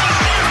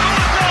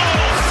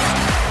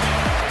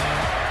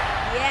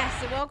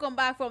 Welcome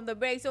back from the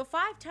break. So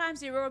 5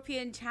 times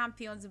European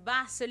champions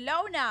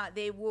Barcelona,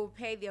 they will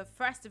pay their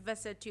first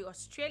visit to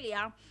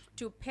Australia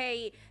to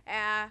pay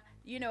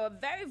a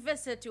very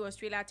visit to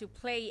Australia to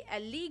play a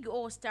League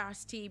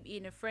All-Stars team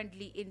in a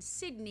friendly in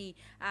Sydney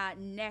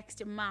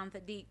next month.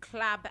 The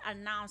club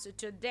announced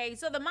today.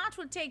 So the match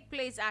will take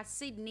place at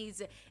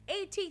Sydney's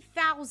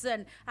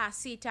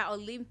 80,000-seater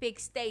Olympic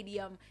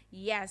Stadium.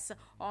 Yes,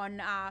 on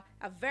a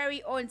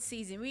very own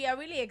season. We are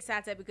really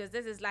excited because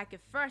this is like a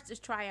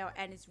first trial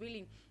and it's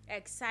really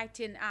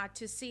exciting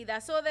to see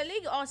that. So the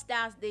League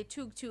All-Stars, they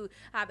took to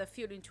the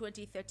field in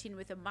 2013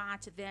 with a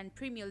match. Then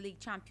Premier League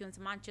champions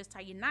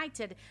Manchester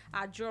United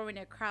drawing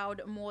a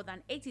crowd more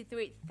than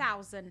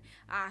 83,000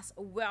 as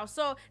well.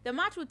 So the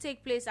match will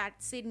take place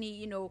at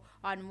Sydney,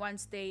 on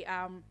Wednesday,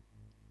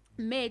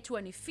 May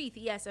 25th,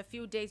 yes, a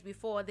few days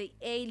before the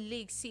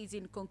A-League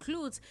season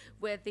concludes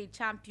with the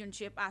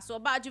championship as well.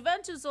 But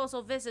Juventus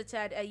also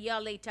visited a year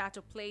later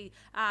to play,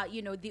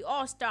 the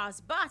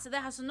All-Stars, but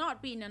there has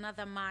not been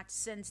another match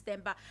since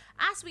then. But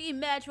as we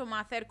emerge from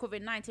our third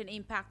COVID-19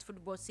 impact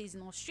football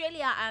season,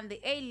 Australia and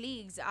the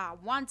A-Leagues are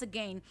once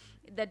again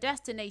the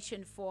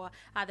destination for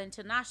the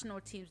international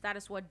teams. That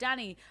is what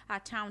Danny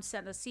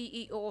Townsend, the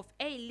CEO of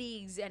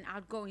A-Leagues and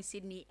outgoing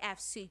Sydney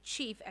FC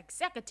chief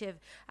executive,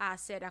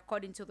 said,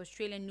 according to the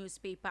Australian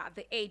newspaper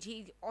The Age.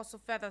 He also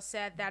further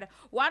said that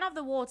one of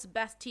the world's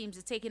best teams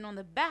is taking on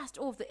the best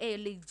of the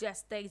A-League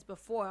just days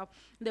before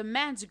the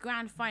men's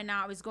grand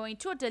final is going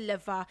to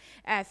deliver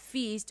a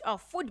feast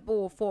of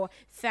football for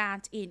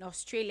fans in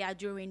Australia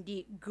during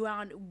the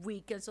Grand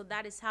Week. And so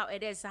that is how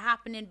it is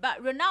happening.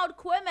 But Ronald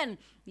Koeman,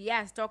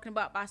 yes, talking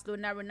about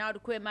Barcelona,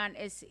 Ronald Koeman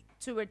is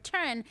to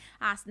return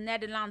as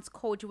Netherlands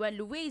coach when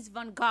Louis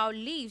van Gaal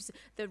leaves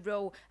the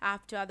role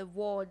after the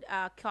World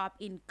Cup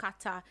in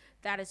Qatar.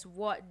 That is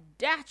what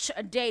Dutch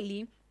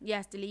Daily,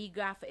 yes, the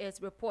Telegraph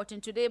is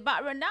reporting today.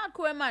 But Ronald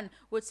Koeman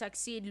would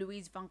succeed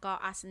Louis van Gaal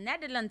as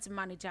Netherlands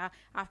manager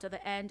after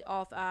the end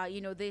of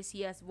this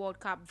year's World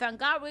Cup. Van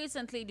Gaal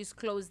recently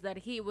disclosed that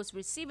he was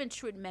receiving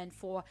treatment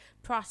for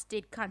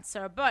prostate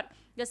cancer, but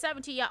the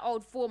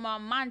 70-year-old former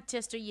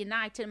Manchester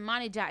United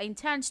manager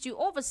intends to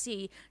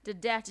oversee the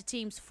Dutch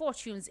team's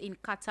fortunes in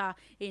Qatar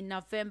in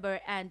November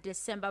and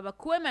December. But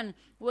Koeman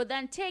will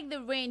then take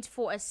the reins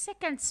for a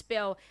second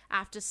spell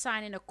after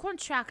signing a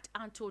contract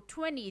until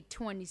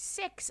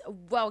 2026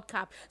 World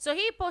Cup. So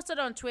he posted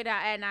on Twitter,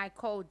 and I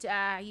quote,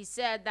 he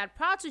said that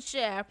proud to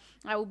share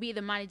I will be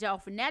the manager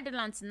of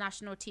Netherlands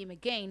national team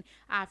again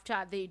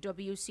after the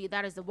WC,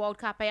 that is the World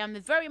Cup. I am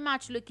very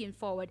much looking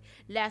forward.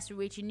 Let's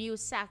reach new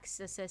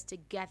successes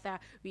together.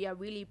 We are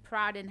really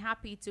proud and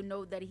happy to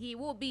know that he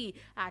will be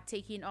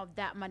taking up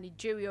that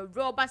managerial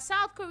role. But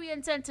South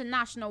Korean's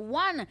international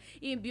Won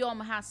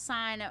In-beom has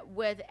signed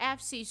with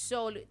FC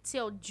Seoul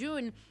till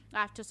June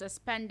after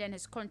suspending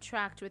his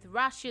contract with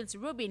Russians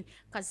Rubin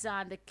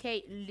Kazan. The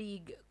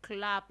K-League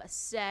club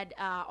said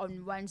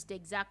on Wednesday,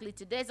 exactly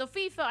today. So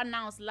FIFA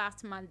announced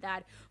last month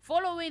that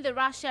following the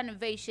Russian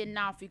invasion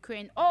now of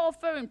Ukraine, all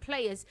foreign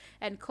players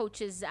and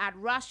coaches at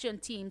Russian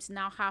teams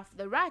now have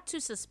the right to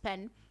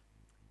suspend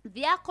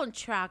their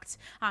contracts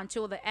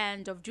until the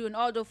end of June.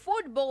 Although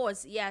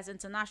football's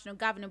international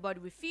governing body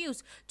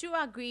refused to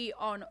agree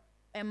on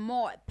a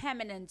more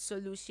permanent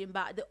solution.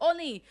 But the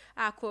only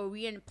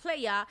Korean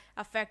player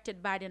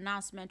affected by the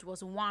announcement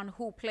was one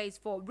who plays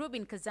for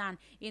Rubin Kazan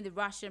in the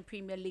Russian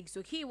Premier League.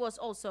 So he was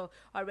also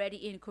already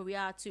in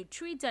Korea to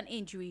treat an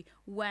injury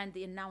when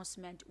the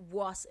announcement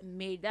was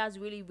made. That's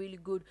really, really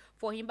good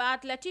for him.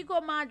 But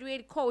Atletico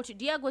Madrid coach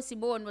Diego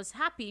Simeone was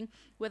happy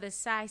with the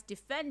sides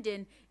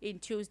defending in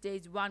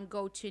Tuesday's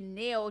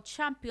 1-0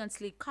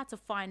 Champions League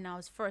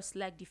quarterfinals first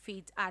leg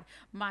defeat at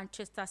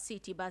Manchester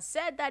City, but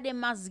said that they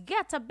must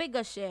get a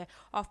bigger share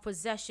of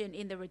possession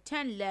in the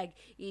return leg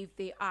if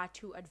they are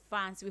to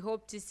advance. We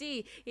hope to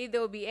see if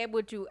they'll be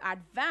able to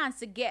advance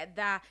to get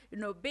that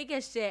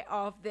bigger share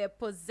of their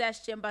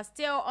possession. But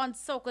still on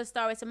soccer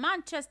stories,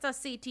 Manchester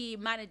City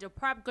manager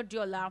Pep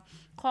Guardiola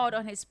called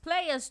on his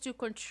players to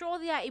control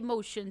their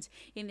emotions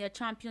in their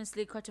Champions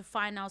League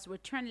quarterfinals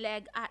return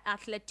leg at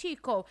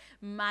Atletico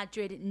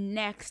Madrid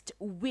next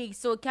week.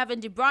 So Kevin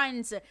De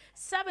Bruyne's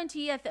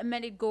 70th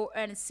minute goal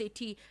earned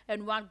City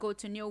and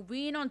 1-0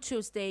 win on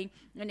Tuesday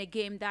in a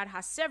game that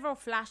has several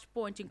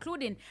flashpoints,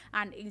 including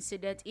an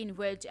incident in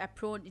which a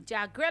prone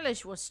Jack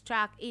Grealish was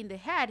struck in the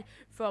head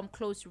from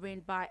close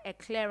range by a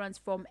clearance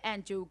from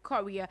Andrew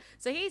Correa.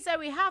 So he said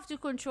we have to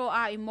control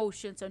our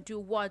emotions and do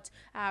what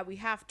we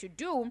have to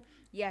do.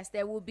 Yes,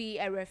 there will be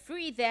a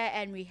referee there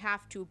and we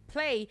have to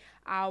play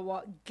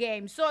our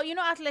game. So,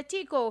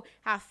 Atletico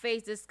have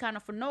faced this kind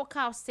of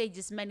knockout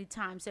stages many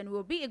times and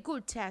will be a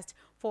good test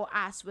for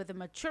us with the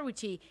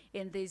maturity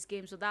in this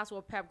game. So that's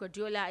what Pep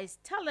Guardiola is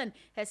telling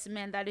his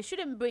men, that they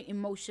shouldn't bring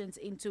emotions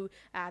into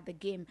the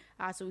game.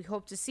 So we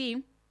hope to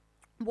see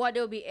what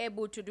they'll be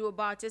able to do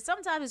about it.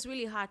 Sometimes it's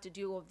really hard to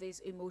deal with these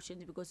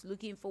emotions because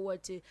looking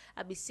forward to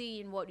be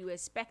seeing what you're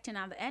expecting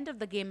at the end of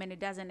the game, and it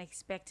doesn't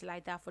expect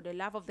like that. For the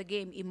love of the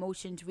game,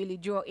 emotions really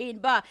draw in.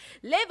 But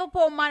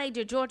Liverpool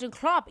manager Jurgen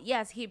Klopp,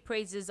 yes, he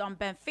praises on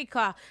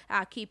Benfica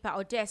keeper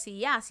Odessi.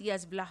 Yes,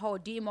 Vlaho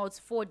Dimos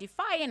for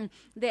defying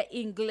the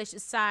English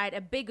side.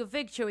 A big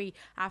victory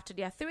after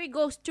their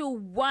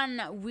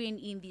 3-1 win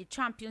in the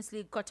Champions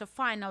League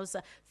quarterfinals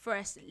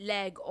first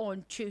leg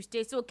on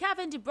Tuesday. So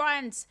Kevin De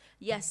Bruyne's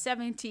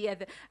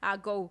 70th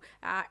goal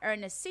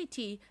earned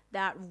City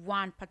that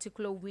one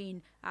particular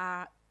win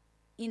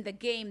in the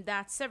game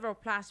that several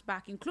players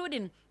back,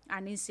 including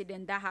an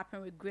incident that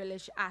happened with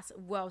Grealish as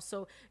well.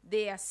 So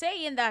they are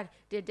saying that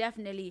they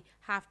definitely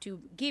have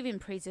to give him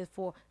praises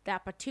for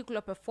that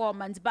particular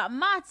performance. But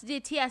Matt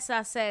De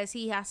Tiesa says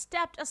he has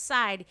stepped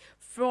aside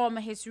from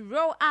his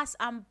role as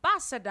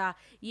ambassador,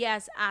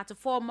 at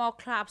former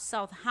club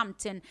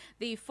Southampton.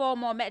 The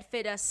former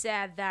midfielder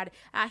said that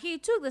he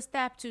took the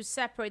step to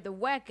separate the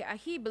work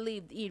he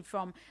believed in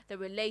from the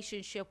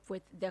relationship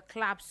with the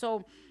club.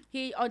 So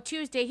on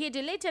Tuesday, he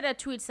deleted a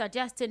tweet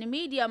suggesting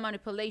media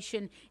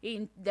manipulation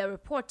in the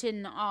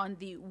reporting on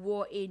the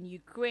war in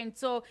Ukraine.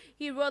 So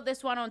he wrote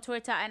this one on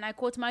Twitter, and I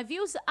quote, "My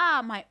views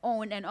are my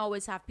own and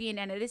always have been,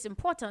 and it is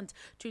important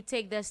to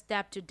take this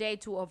step today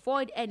to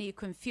avoid any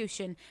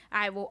confusion.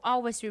 I will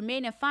always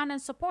remain a fan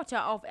and supporter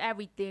of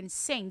everything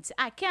Saints.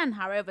 I can,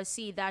 however,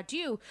 see that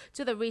due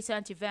to the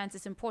recent events,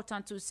 it's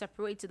important to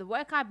separate the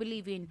work I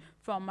believe in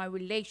from my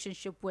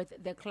relationship with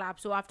the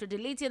club." So after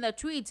deleting the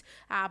tweet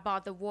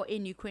about the war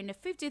in Ukraine, the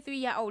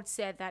 53-year-old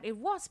said that it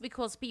was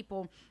because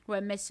people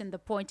were missing the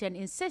point and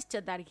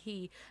insisted that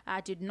he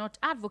did not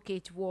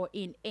advocate war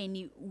in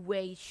any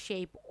way,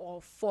 shape,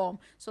 or form.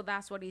 So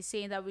that's what he's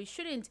saying, that we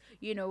shouldn't,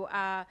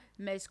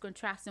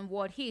 miscontrasting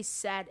what he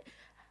said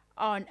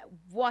on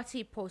what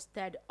he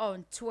posted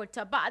on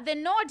Twitter. But the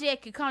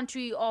Nordic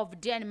country of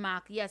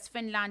Denmark,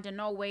 Finland, and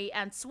Norway,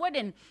 and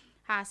Sweden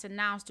has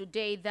announced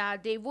today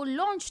that they will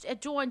launch a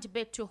joint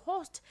bid to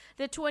host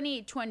the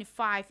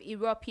 2025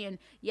 European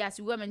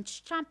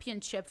Women's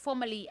Championship,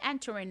 formally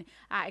entering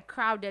a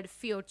crowded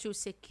field to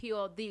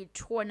secure the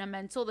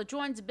tournament. So the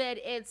joint bid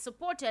is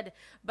supported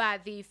by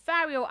the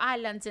Faroe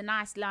Islands and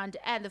Iceland,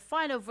 and the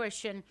final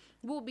version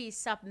will be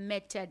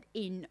submitted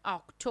in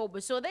October.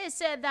 So they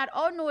said that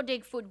all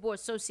Nordic Football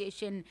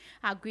Association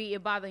agree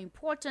about the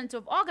importance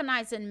of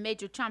organizing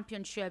major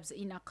championships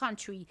in our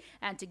country,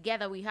 and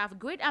together we have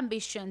great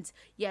ambitions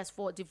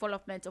for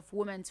development of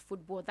women's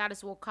football. That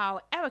is what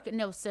Carl Erik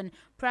Nilsson,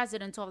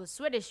 president of the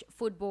Swedish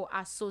Football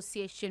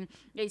Association,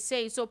 they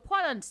say. So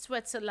Poland,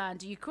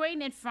 Switzerland,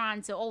 Ukraine, and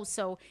France are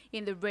also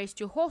in the race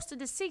to host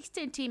the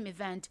 16-team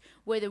event,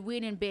 with the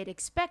winning bid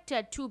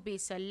expected to be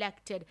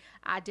selected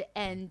at the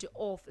end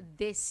of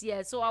this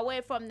year. So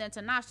away from the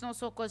international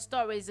soccer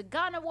stories,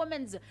 Ghana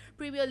Women's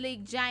Premier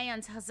League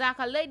giants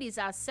Hazaka Ladies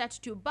are set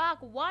to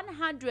back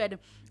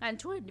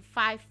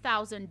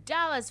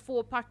 $125,000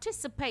 for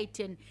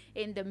participating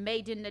in the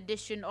maiden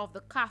edition of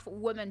the CAF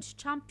Women's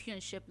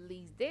Championship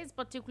League. This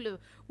particular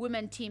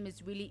women team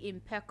is really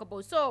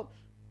impeccable. So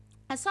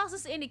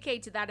sources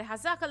indicate that the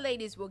Hazaka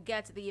Ladies will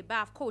get the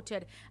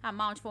above-quoted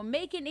amount for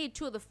making it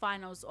to the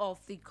finals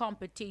of the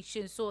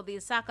competition. So the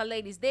Hazaka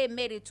Ladies, they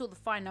made it to the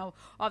final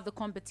of the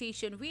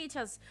competition, which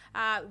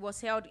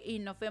was held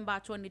in November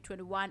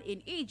 2021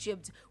 in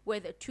Egypt,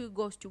 with a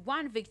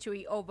 2-1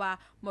 victory over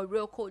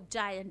Morocco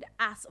giant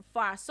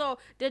Asfar. So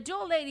the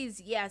Joe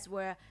Ladies,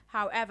 were,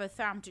 however,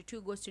 thumped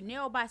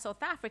 2-0 by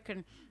South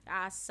African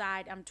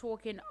side. I'm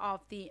talking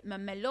of the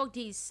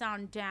Mamelodi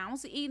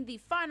Sundowns in the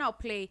final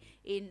play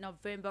in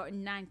November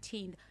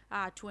 19th,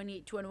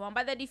 2021.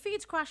 But the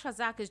defeat crushed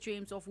Hazaka's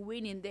dreams of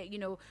winning the,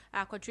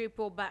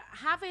 quadruple, but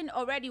having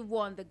already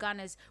won the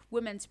Ghana's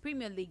Women's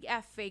Premier League,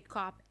 FA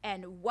Cup,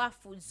 and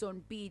WAFU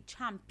Zone B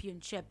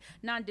Championship.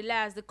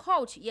 Nonetheless, the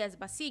coach,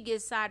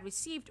 Basige's side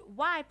received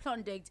wide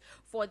pundits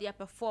for their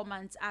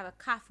performance at the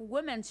CAF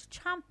Women's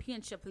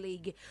Championship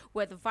League,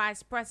 with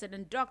Vice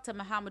President Dr.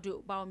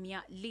 Mahamadou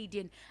Baumia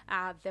leading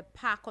the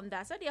pack on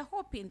that. So they're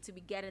hoping to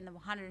be getting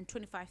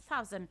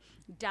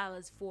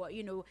 $125,000 for,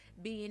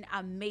 being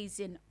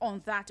amazing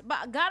on that.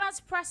 But Ghana's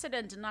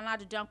president, Nana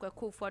Addo Dankwa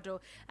Akufo-Addo,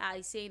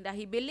 is saying that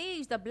he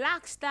believes the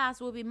Black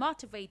Stars will be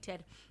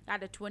motivated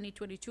at the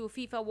 2022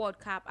 FIFA World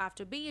Cup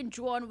after being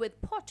drawn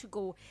with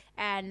Portugal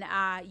and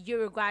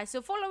Uruguay.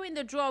 So following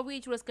the draw,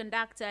 which was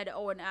conducted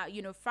on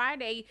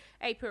Friday,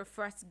 April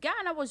 1st,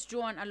 Ghana was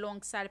drawn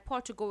alongside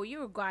Portugal,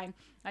 Uruguay,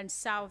 and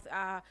South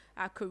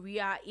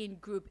Korea in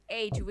Group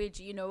H,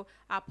 which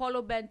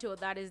Paulo Bento,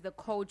 that is the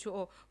coach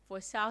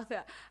for South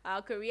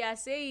Korea,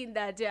 saying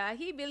that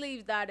he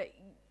believes that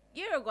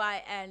Uruguay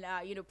and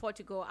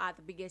Portugal are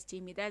the biggest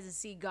team. He doesn't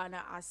see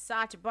Ghana as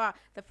such, but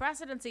the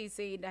presidency is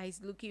saying that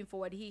he's looking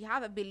forward. He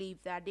have a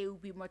belief that they will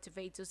be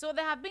motivated. So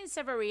there have been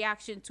several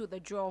reactions to the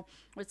draw,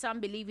 with some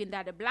believing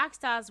that the Black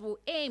Stars will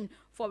aim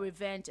for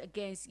revenge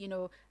against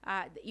the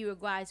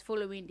Uruguays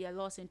following their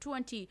loss in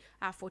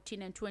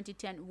 2014 and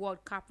 2010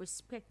 World Cup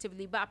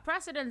respectively. But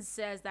president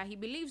says that he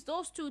believes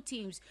those two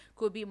teams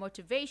could be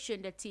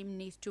motivation. The team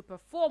needs to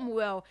perform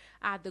well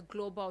at the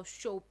global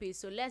showpiece.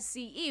 So let's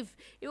see if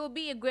it will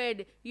be a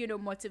great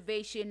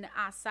motivation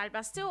aside.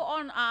 But still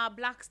on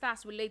Black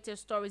Stars related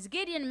stories,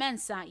 Gideon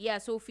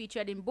Mensah, who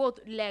featured in both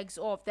legs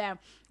of the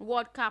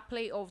World Cup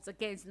playoffs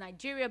against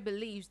Nigeria,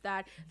 believes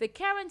that the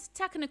current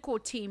technical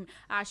team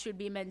should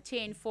be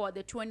maintained for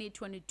the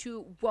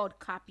 2022 World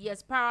Cup.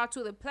 Yes, prior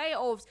to the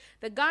playoffs,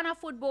 the Ghana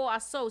Football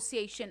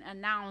Association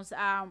announced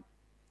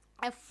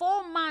a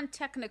four-man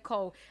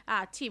technical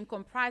team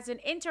comprising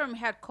interim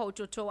head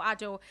coach Otto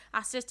Addo,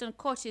 assistant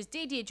coaches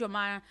Didi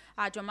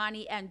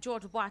Jomani and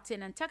George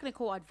Watson, and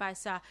technical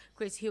advisor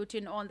Chris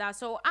Hilton on that.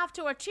 So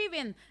after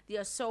achieving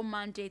their sole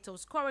mandate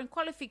of scoring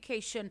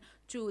qualification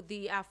to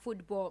the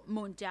Football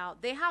Mundial,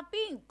 there have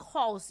been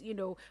calls,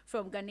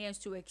 from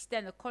Ghanaians to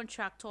extend the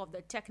contract of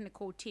the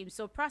technical team.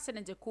 So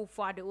President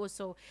Akufo-Addo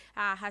also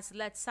has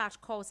led such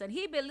calls, and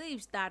he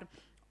believes that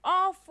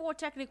all four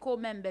technical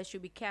members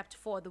should be kept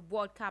for the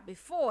World Cup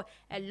before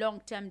a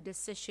long-term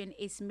decision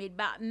is made.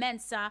 But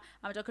Mensah,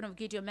 I'm talking of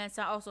Gideon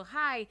Mensah, also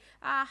high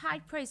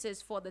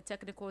praises for the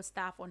technical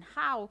staff on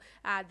how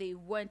they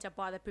went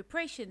about the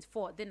preparations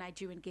for the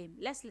Nigerian game.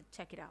 Let's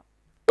check it out.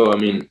 So,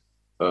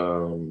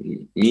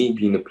 me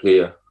being a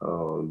player,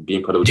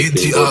 being part of the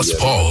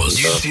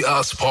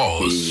GTR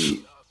Sports.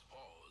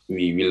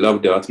 We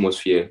love the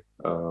atmosphere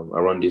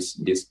around these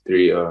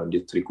three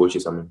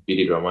coaches.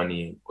 Didi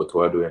Dramani, Otto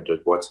Addo, and George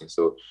Watson.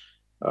 So,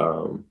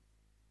 and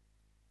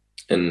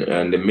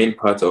the main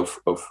part of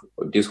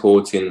this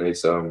whole thing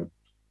is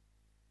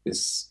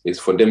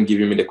for them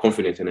giving me the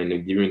confidence and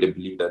then giving me the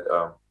belief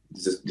that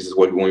this is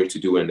what we want you to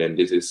do, and then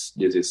this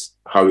is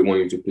how we want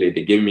you to play.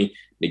 They gave me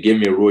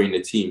a role in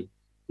the team,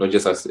 not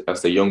just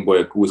as a young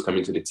boy who was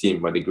coming to the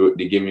team, but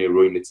they gave me a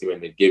role in the team,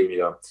 and they gave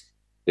me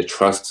the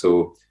trust.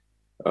 So.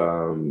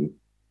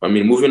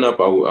 Moving up,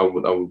 I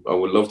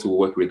would love to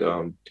work with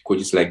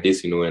coaches like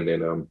this, and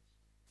then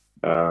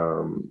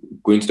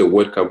going to the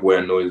World Cup, where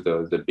I know is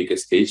the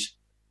biggest stage.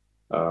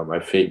 I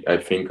think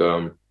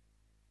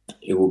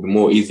it will be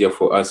more easier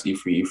for us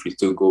if we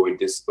still go with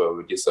this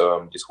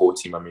whole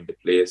team. The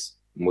players,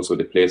 most of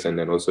the players, and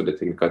then also the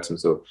technical team.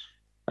 So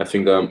I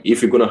think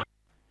if we're gonna.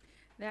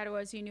 That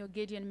was,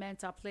 Gideon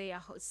Mensah,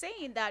 player,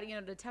 saying that,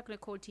 the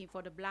technical team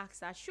for the Black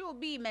Stars should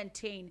be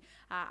maintained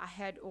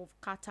ahead of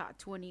Qatar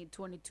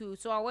 2022.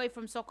 So away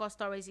from soccer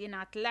stories in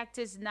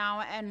athletics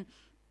now, and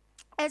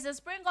as the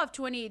spring of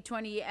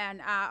 2020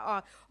 and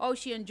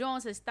Ocean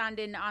Jones is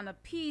standing on a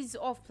piece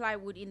of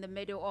plywood in the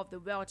middle of the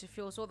welter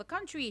field. So the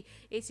country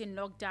is in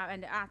lockdown,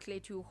 and the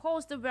athlete who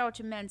holds the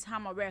welter men's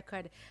hammer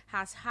record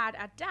has had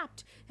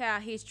adapt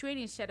his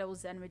training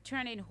schedules and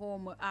returning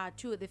home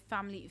to the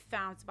family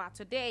farms. But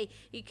today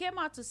he came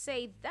out to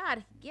say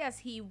that, yes,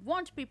 he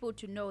wants people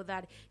to know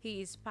that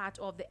he is part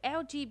of the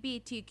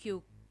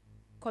LGBTQ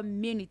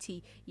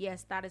community.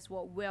 Yes, that is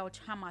what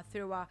Welch Hammer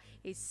thrower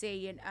is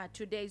saying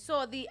today.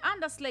 So the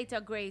underslater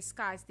grey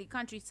skies, the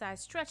countryside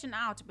stretching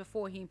out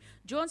before him.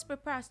 Jones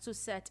prepares to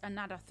set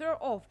another throw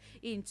off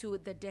into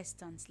the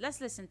distance.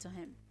 Let's listen to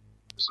him.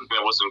 Something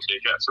that wasn't clear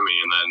yet for me,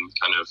 and then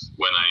kind of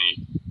when I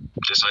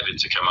decided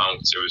to come out,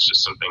 it was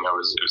just something it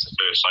was the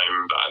first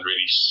time that I'd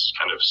really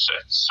kind of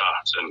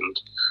sat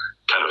and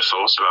kind of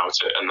thought about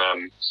it, and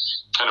then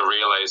kind of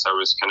realised I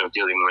was kind of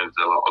dealing with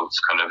a lot of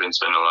kind of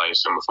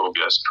internalized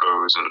homophobia, I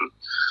suppose, and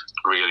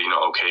really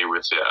not okay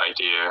with the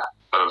idea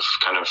of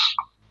kind of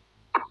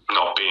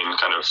not being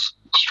kind of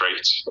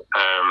straight.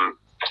 And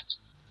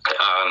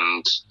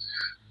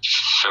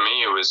for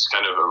me, it was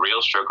kind of a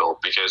real struggle,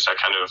 because I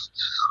kind of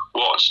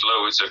watched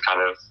loads of kind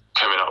of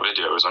coming out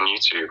videos on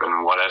YouTube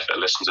and whatever,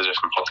 listened to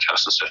different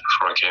podcasts and stuff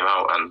before I came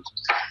out, and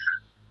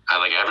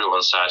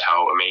everyone said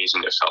how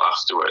amazing it felt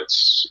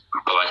afterwards,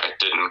 but I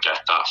didn't get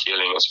that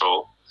feeling at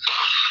all.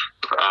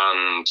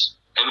 And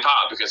in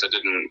part because I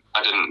didn't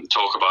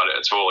talk about it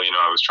at all.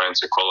 I was trying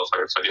to qualify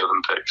for the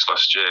Olympics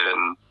last year,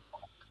 and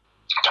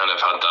kind of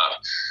had that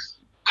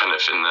kind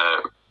of in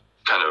the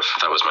kind of,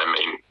 that was my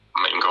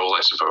main goal,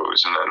 I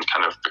suppose. And then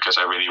kind of because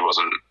I really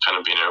wasn't kind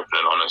of being open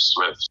and honest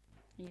with.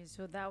 Yeah,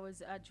 so that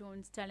was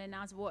Jones telling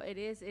us what it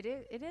is. It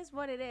is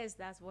what it is.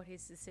 That's what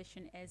his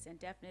decision is, and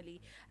definitely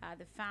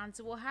the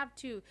fans will have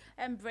to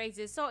embrace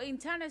it. So in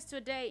tennis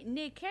today,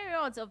 Nick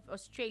Kyrgios of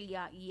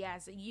Australia,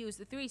 yes, used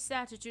the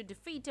 3-setter to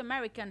defeat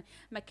American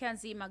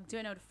Mackenzie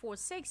McDonald for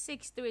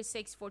 6-6,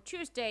 3-6 for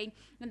Tuesday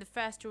in the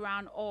first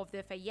round of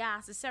the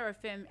Fayaz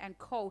Seraphim and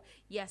Co.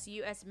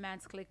 US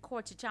Men's Clay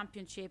Court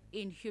Championship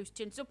in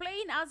Houston. So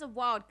playing as a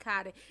wild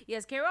card,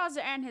 yes, Kyrgios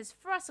earned his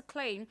first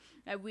claim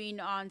win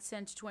on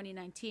since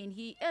 2019. 2019.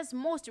 He is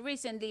most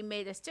recently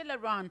made a stellar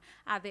run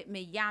at the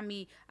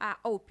Miami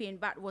Open,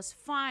 but was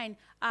fined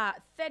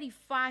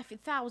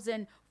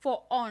 $35,000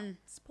 for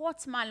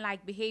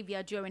unsportsmanlike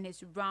behavior during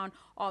his round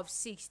of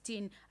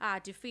 16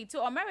 defeat.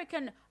 So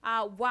American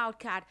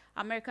wildcard,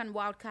 I'm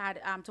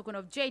talking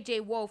of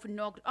JJ Wolf,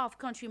 knocked off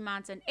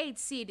countryman's and 8th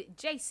seed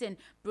Jason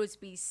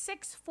Brooksby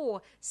 6-4,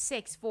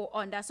 6-4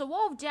 under. So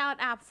Wolf dialed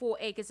up 4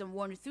 acres and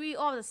won 3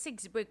 of the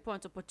 6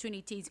 breakpoint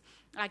opportunities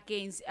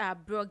against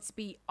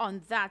Brooksby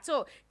on that.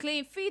 So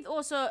claim 5th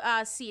also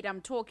seed, I'm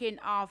talking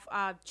of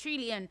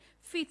Trillion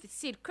 5th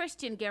seed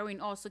Christian Guerin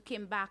also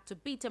came back to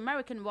beat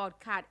American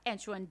wildcard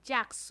entrant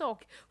Jack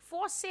Sock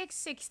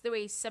 4-6,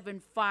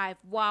 6-3, 7-5,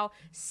 while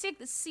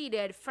 6th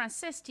seeded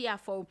Francis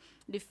Tiafo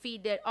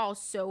defeated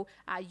also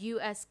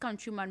U.S.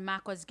 countryman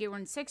Marcus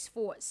Guerin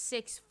 6-4,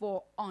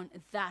 6-4 on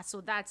that.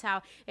 So that's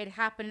how it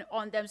happened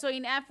on them. So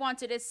in F1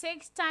 today,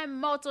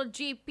 6-time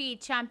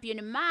MotoGP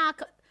champion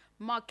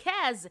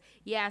Marquez,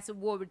 yes,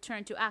 will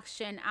return to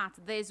action at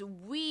this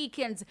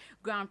weekend's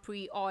Grand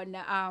Prix on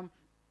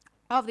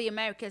of the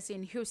Americas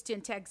in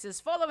Houston,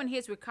 Texas, following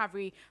his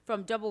recovery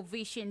from double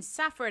vision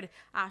suffered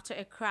after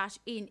a crash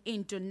in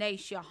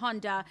Indonesia.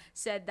 Honda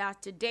said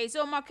that today.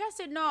 So Marquez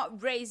did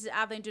not race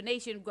at the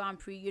Indonesian Grand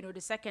Prix,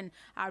 the second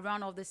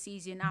round of the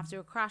season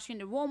after a crash in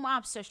the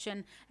warm-up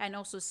session, and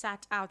also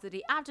sat out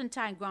the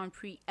Argentine Grand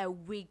Prix a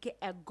week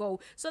ago.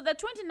 So the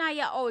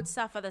 29-year-old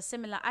suffered a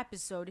similar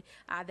episode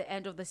at the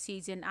end of the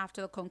season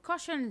after the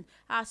concussion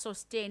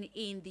sustained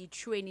in the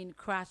training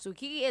crash. So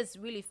he is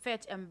really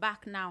fit and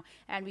back now,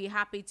 and we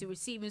happy to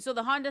receive him. So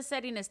the Honda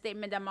said in a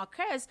statement that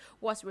Marquez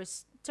was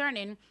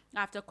returning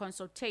after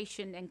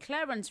consultation and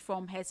clearance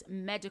from his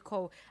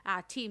medical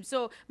team.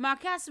 So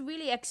Marquez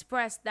really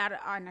expressed that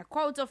on a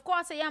quote, "Of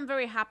course, I am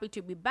very happy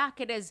to be back.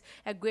 It is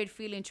a great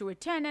feeling to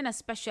return, and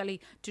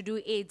especially to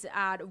do it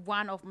at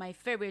one of my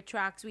favorite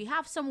tracks. We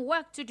have some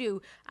work to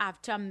do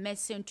after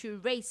missing 2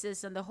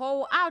 races and the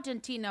whole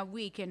Argentina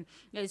weekend.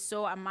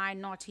 So am I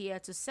not here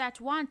to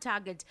set one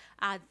target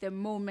at the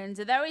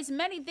moment. There is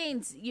many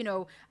things,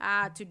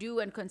 to do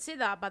and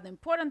consider, but the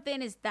important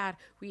thing is that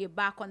we are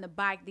back on the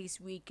bike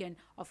this weekend.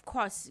 Of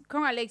course,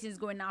 congratulations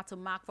going out to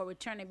Mark for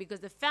returning,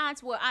 because the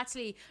fans were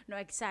actually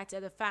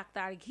excited. The fact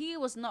that he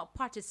was not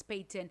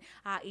participating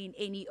in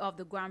any of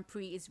the Grand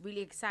Prix is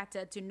really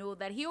excited to know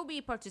that he'll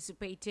be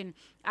participating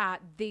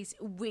this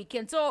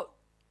weekend. So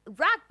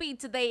rugby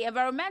today,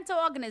 environmental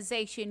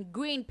organization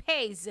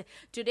Greenpeace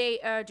today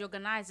urged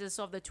organizers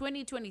of the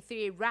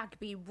 2023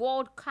 Rugby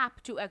World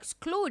Cup to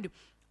exclude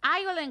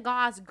oil and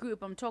gas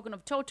group, I'm talking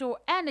of Total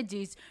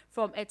Energies,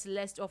 from its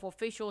list of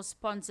official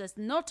sponsors,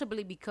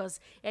 notably because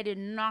it did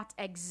not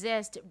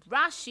exist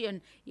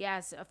following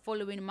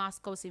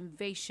Moscow's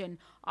invasion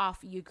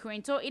of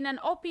Ukraine. So in an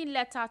open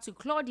letter to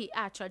Claudie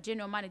Archer,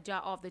 general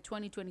manager of the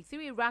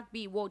 2023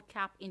 Rugby World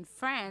Cup in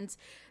France,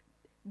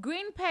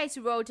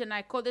 Greenpeace wrote, and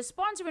I quote, "The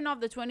sponsoring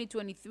of the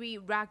 2023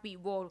 Rugby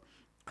World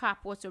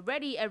Cup was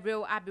already a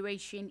real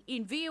aberration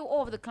in view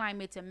of the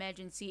climate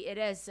emergency. It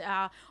is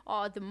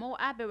all the more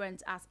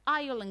aberrant as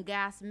oil and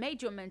gas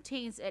major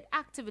maintains its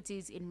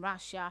activities in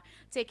Russia,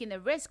 taking the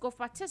risk of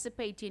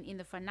participating in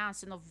the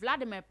financing of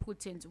Vladimir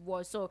Putin's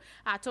war." So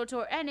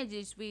Total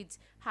Energies, which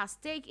has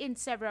stake in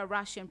several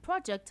Russian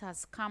projects,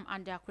 has come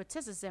under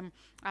criticism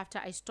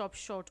after a stop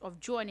short of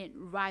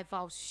joining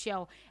rivals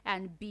Shell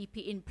and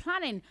BP in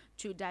planning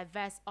to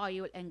divest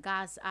oil and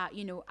gas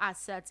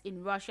assets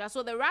in Russia.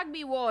 So the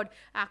Rugby World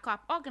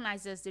Cup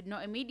organizers did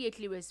not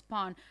immediately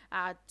respond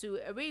to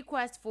a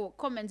request for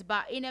comment,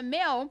 but in a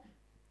mail,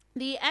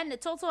 the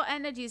Total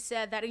Energies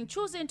said that in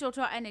choosing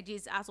Total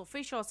Energies as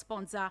official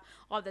sponsor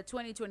of the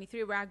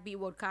 2023 Rugby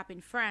World Cup in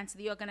France,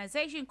 the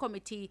organization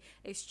committee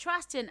is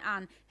trusting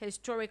an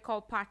historical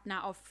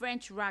partner of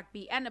French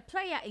rugby and a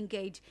player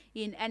engaged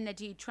in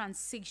energy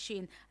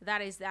transition.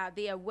 That is that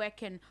they are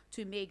working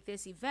to make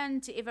this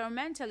event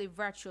environmentally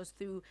virtuous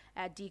through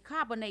a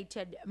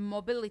decarbonated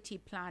mobility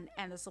plan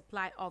and the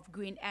supply of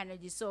green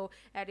energy. So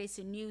it is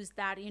news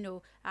that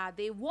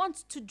they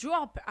want to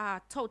drop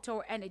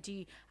Total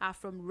Energy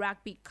from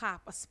Rugby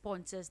Cup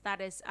sponsors. That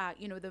is,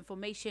 the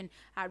information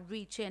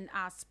reaching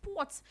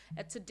sports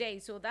today.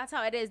 So that's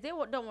how it is. They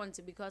don't want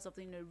to because of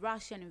the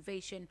Russian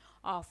invasion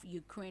of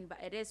Ukraine, but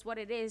it is what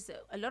it is.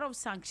 A lot of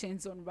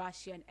sanctions on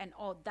Russia and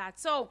all that.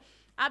 So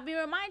I've been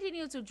reminding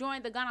you to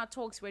join the Ghana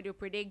Talks Radio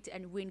Predict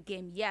and Win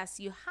game. Yes,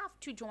 you have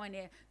to join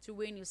it to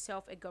win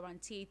yourself a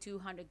guaranteed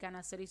 200 Ghana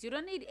cedis. You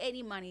don't need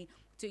any money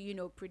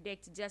to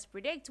predict. Just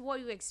predict what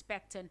you're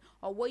expecting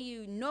or what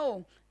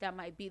that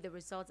might be the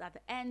results at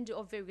the end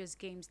of various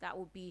games that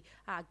will be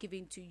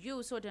given to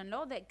you. So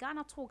download the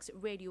Ghana Talks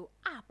Radio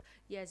app,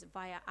 yes,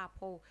 via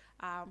Apple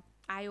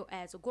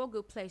iOS or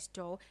Google Play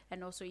Store,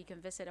 and also you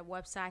can visit our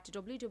website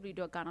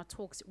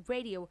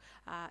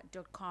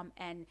www.ghanatalksradio.com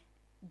and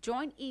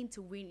join in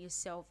to win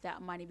yourself that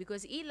money,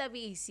 because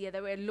e-levy is here.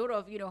 There were a lot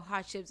of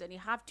hardships, and you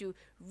have to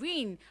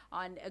win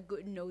on a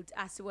good note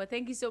as well.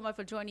 Thank you so much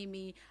for joining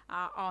me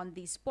on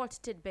the Sports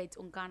Tidbit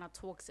on Ghana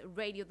Talks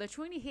Radio. The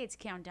 20 hits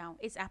countdown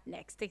is up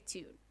next. Stay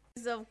tuned.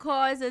 Of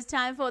course, it's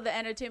time for the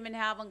Entertainment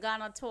Hub on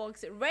Ghana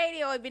Talks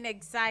Radio. It's been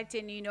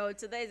exciting,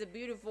 today is a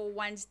beautiful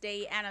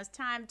Wednesday and it's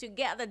time to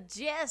get the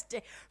gist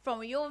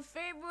from your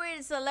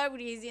favorite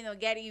celebrities,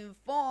 get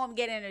informed,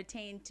 get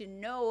entertained, to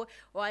know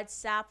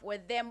what's up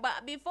with them.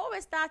 But before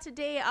we start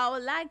today, I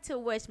would like to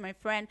wish my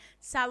friend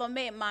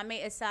Salome Mame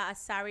Issa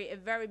Asari a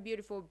very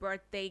beautiful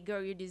birthday.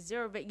 Girl, you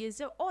deserve it. You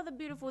deserve all the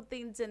beautiful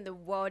things in the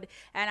world,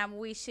 and I'm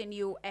wishing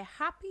you a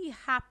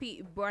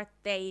happy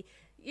birthday.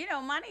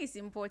 Money is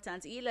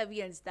important,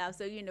 e-levy and stuff.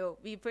 So,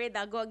 we pray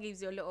that God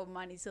gives you a lot of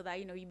money so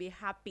that, you be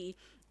happy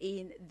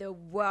in the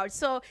world.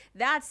 So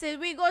that's it.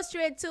 We go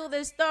straight to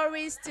the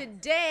stories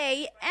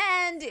today.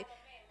 And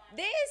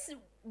this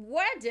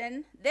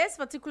wedding, this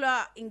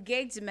particular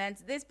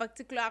engagement, this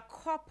particular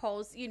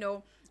couples,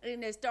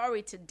 in the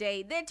story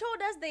today, they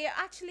told us they are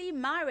actually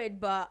married,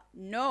 but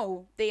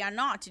no, they are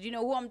not. Do you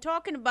know who I'm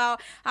talking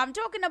about? I'm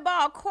talking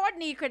about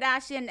Kourtney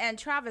Kardashian and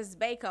Travis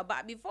Barker.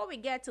 But before we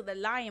get to the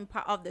lying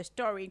part of the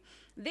story,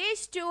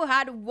 these two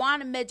had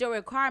one major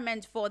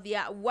requirement for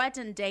their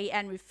wedding day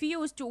and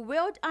refused to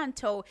wait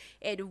until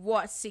it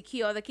was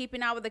secure. The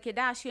Keeping Up with the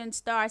Kardashian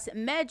stars'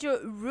 major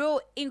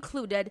rule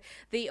included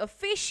the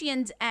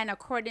officiant, and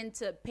according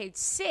to page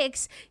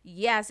 6,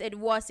 yes, it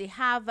was to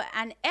have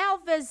an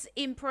Elvis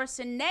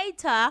impersonator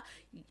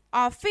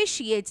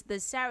officiate the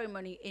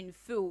ceremony in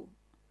full.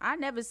 I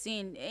never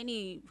seen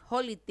any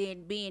holy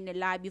thing being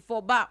alive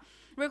before, but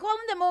recalling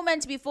the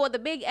moment before the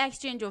big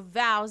exchange of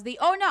vows, the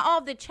owner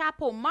of the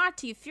chapel,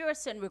 Marty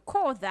Fierson,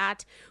 recalled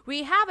that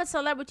we have a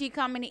celebrity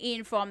coming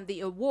in from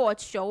the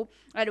awards show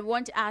and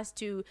want us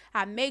to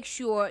make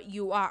sure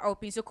you are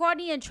open. So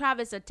Kourtney and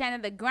Travis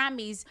attended the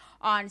Grammys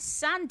on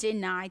Sunday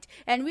night,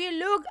 and we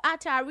look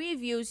at our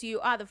reviews. You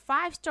are the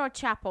 5-star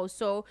chapel,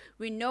 so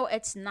we know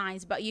it's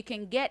nice, but you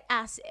can get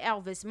us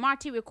Elvis.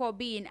 Marty recalled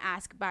being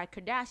asked by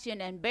Kardashian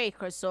and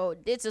Baker. So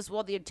this is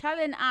what they're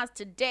telling us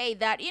today,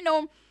 that,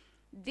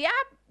 their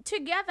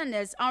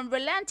togetherness,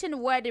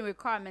 unrelenting wedding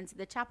requirements,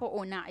 the chapel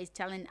owner is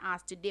telling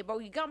us today. But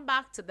we come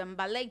back to them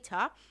but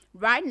later.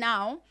 Right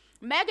now,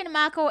 Meghan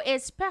Markle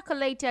is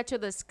speculated to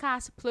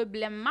discuss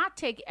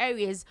problematic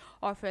areas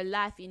of her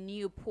life in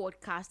new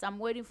podcast. I'm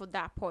waiting for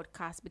that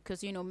podcast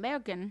because,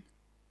 Meghan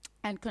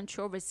and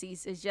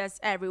controversies is just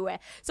everywhere.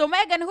 So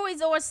Meghan, who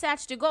is always set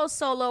to go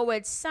solo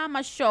with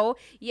Summer Show,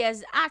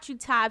 yes,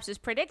 Archetypes, is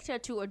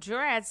predicted to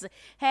address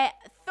her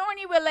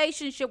thorny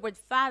relationship with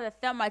father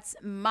Thomas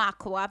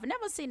Markle. I've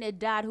never seen a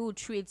dad who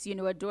treats,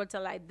 a daughter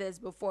like this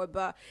before,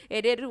 but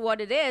it is what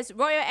it is.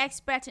 Royal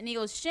expert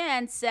Neil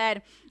Shen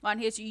said on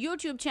his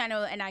YouTube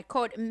channel, and I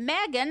quote,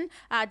 Meghan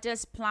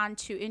does plan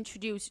to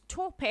introduce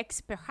topics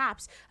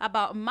perhaps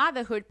about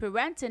motherhood,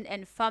 parenting,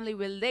 and family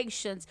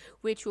relations,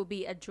 which will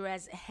be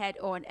addressed head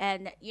on.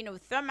 And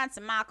Thomas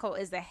Markle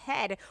is the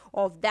head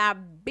of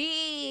that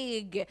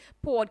big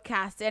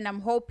podcast, and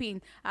I'm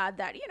hoping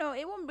that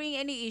it won't bring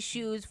any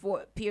issues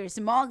for Piers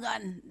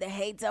Morgan, the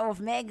hater of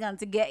Meghan,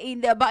 to get in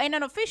there. But in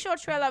an official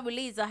trailer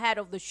released ahead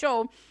of the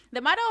show,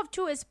 the mother of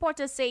two is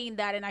spotted saying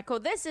that, and I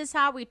quote, this is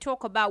how we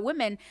talk about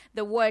women,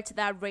 the words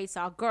that raise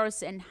our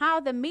girls, and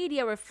how the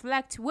media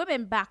reflect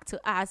women back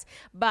to us.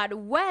 But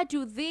where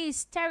do these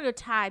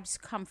stereotypes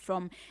come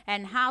from,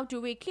 and how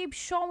do we keep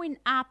showing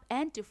up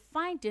and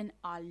defining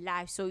our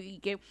lives? So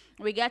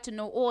we get to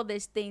know all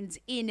these things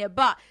in it.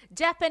 But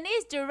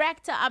Japanese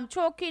director, I'm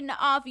talking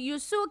of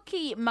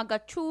Yusuke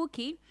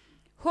Magachuki,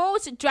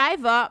 whose Drive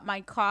My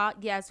Car,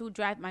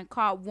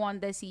 won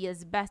this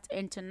year's Best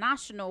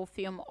International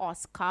Film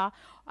Oscar.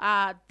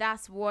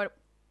 That's what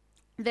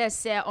they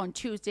said on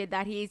Tuesday,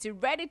 that he is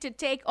ready to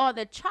take on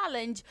the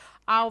challenge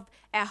of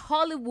a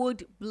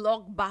Hollywood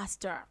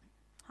blockbuster.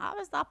 How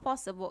is that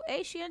possible?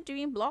 Asian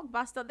dream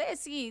blockbuster. They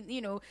see,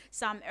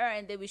 some air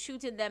and they were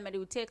shooting them and it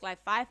would take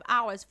like 5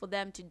 hours for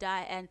them to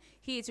die. And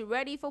he's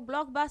ready for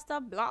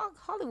blockbuster.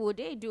 Hollywood,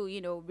 they do,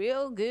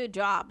 real good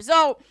job.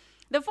 So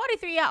the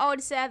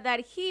 43-year-old said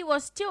that he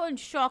was still in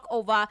shock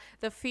over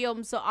the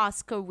film's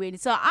Oscar win.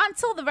 So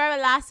until the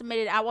very last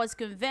minute, I was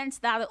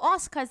convinced that the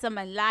Oscars in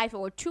my life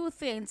were two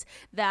things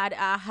that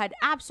had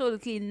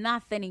absolutely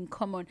nothing in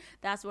common.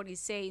 That's what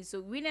he's saying.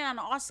 So winning an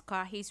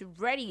Oscar, he's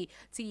ready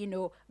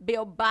to,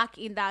 build back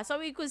in that. So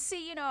we could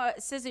see,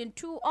 season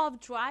 2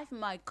 of Drive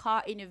My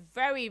Car in a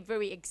very,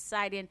 very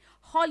exciting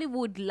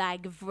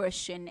Hollywood-like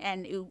version.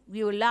 And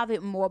we will love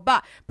it more.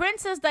 But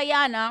Princess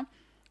Diana,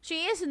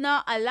 she is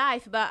not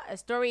alive, but a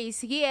story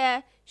is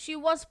here. She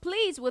was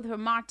pleased with her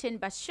Martin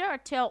Bashir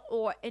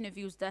tell-all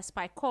interviews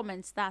despite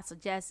comments that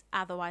suggest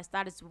otherwise.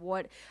 That is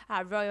what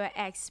royal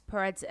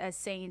experts are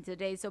saying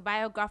today. So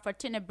biographer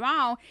Tina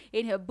Brown,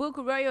 in her book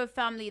Royal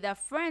Family, The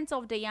Friends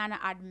of Diana,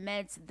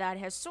 admits that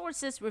her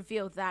sources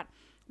reveal that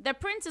the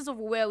Princess of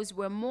Wales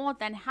were more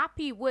than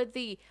happy with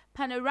the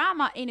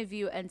panorama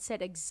interview and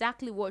said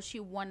exactly what she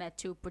wanted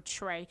to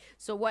portray.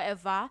 So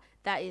whatever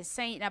that is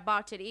saying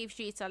about it, if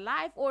she's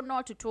alive or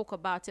not, to talk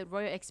about it,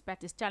 Royal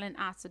Expert is telling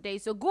us today.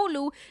 So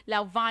Gulu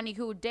Lavani,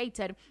 who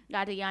dated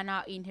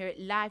Diana in her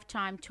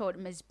lifetime, told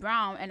Ms.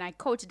 Brown, and I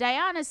quote,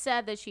 Diana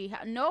said that she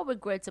had no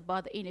regrets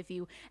about the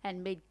interview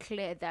and made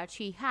clear that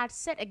she had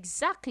said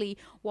exactly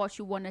what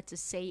she wanted to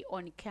say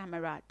on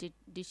camera.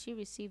 Did she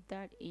receive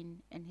that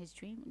in his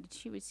dream? Did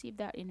she receive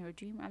that in her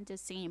dream? I'm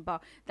just saying,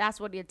 but that's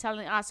what they're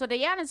telling us. So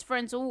Diana's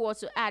friends who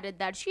also added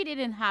that she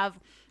didn't have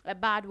a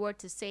bad word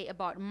to say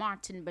about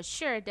Martin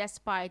Bashir,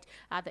 despite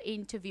the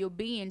interview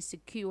being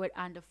secured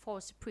under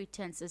false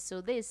pretenses.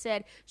 So they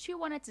said she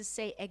wanted to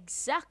say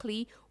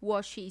exactly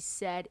what she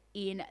said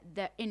in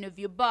the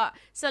interview. But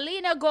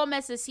Selena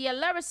Gomez is here.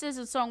 Lyricist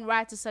and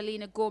songwriter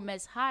Selena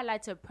Gomez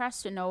highlights her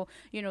personal,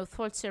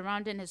 thoughts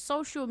surrounding her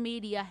social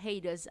media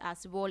haters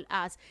as well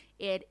as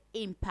its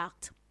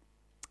impact.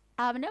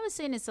 I've never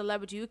seen a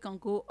celebrity who can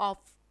go off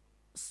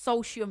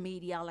social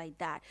media like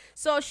that.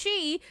 So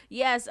she,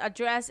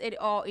 addressed it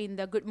all in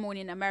the Good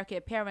Morning America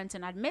appearance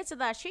and admitted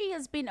that she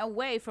has been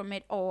away from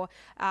it all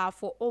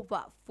for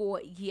over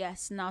 4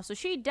 years now. So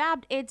she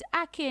dubbed it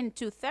akin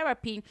to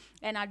therapy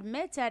and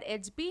admitted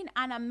it's been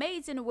an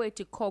amazing way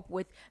to cope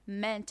with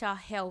mental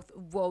health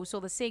woes. So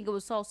the singer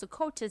was also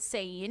quoted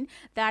saying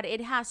that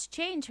it has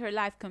changed her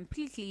life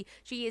completely.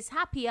 She is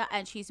happier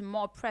and she's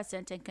more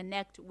present and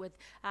connect with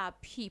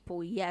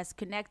people. Yes,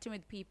 connecting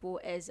with people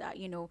is,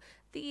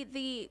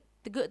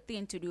 the good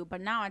thing to do, but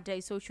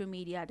nowadays social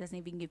media doesn't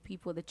even give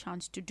people the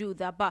chance to do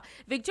that. But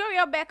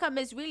Victoria Beckham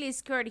is really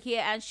scared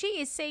here, and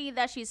she is saying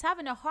that she's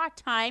having a hard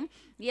time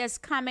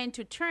coming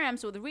to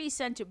terms with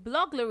recent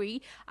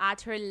burglary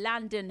at her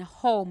London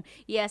home.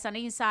 An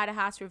insider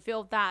has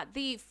revealed that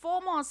the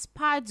former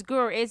Spice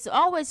Girl is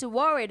always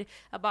worried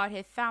about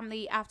her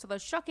family after the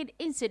shocking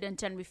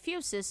incident and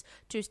refuses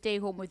to stay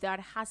home with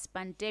her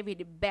husband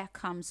David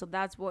Beckham. So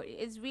that's what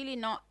it's really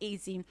not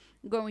easy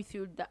going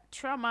through that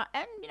trauma.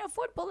 And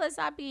footballers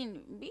have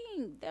been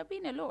there have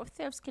been a lot of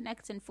thefts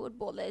connecting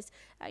footballers.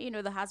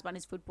 The husband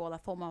is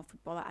former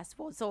footballer as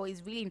well. So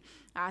it's really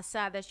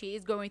sad that she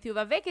is going through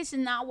the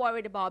vacation, now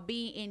worried about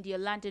being in the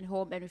London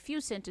home and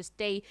refusing to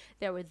stay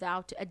there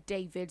without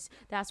David's.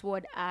 That's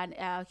what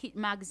Hit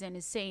Magazine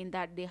is saying,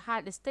 that they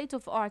had the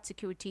state-of-art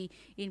security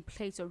in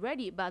place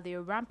already, but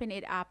they're ramping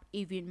it up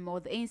even more.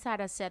 The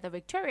insider said that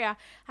Victoria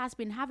has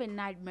been having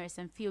nightmares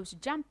and feels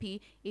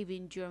jumpy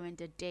even during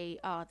the day.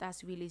 Oh,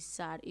 that's really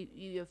sad. If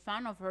you're a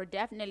fan of her,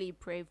 definitely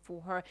pray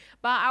for her.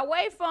 But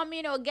away from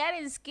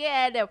getting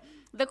scared,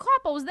 the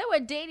couples, they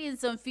were dating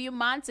some few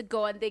months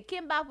ago and they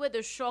came back with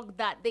a shock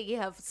that they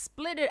have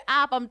split it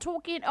up. I'm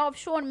talking of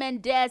Shawn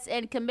Mendes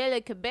and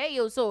Camila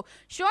Cabello. So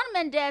Shawn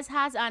Mendes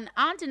has an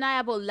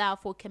undeniable love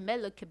for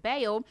Camila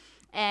Cabello,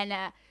 and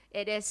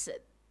it is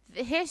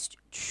his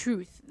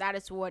truth. That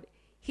is what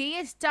he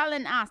is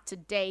telling us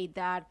today,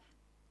 that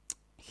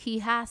he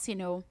has,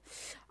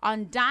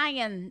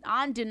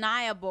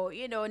 undeniable,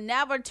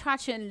 never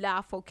touching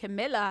love for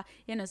Camila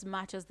in as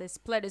much as they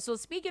split it. So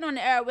speaking on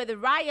air with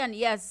Ryan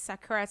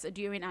Sakura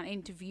during an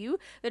interview,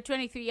 the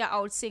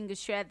 23-year-old singer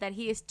shared that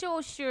he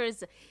still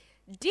shares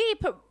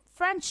deep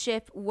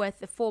friendship with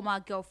the former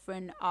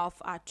girlfriend of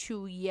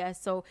 2 years.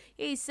 So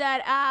he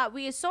said,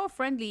 we are so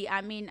friendly.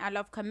 I mean, I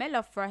love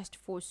Camila first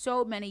for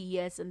so many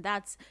years, and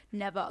that's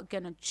never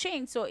gonna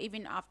change. So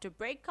even after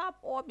breakup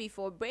or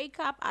before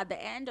breakup, at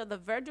the end or the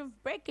verge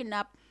of breaking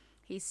up,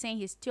 he's saying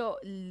he still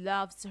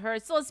loves her.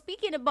 So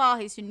speaking about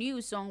his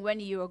new song,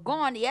 When You're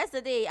Gone,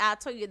 yesterday I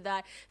told you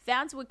that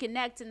fans were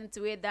connecting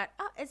to it, that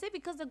is it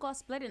because they got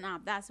splitting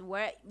up? That's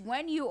where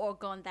When You Are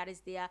Gone, that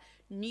is their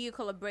new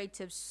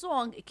collaborative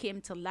song, it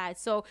came to light.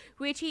 So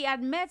which he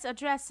admits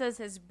addresses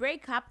his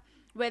breakup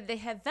with the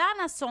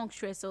Havana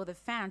songstress. So the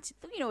fans,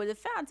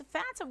 the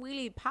fans are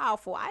really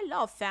powerful. I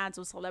love fans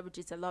of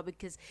celebrities a lot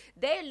because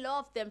they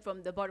love them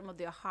from the bottom of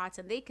their hearts,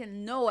 and they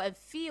can know and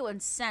feel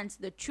and sense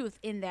the truth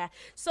in there.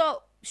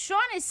 So Shawn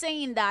is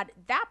saying that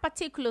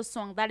particular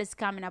song that is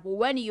coming up,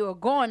 When You're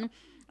Gone,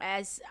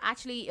 is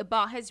actually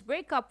about his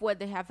breakup with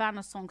the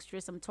Havana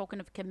songstress. I'm talking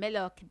of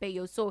Camila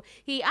Cabello. So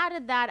he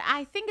added that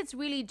I think it's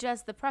really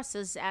just the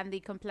process and the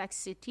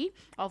complexity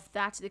of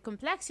that, the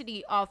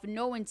complexity of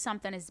knowing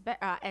something is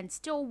better and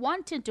still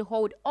wanting to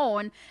hold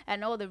on,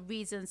 and all the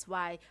reasons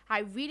why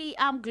I really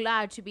am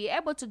glad to be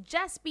able to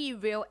just be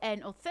real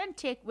and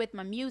authentic with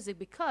my music,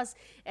 because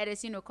it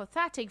is,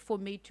 cathartic for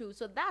me too.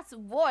 So that's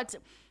what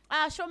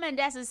Shawn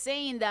Mendes is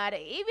saying, that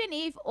even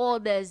if all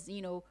this,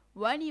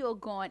 When You're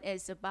Gone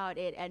is about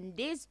it, and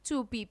these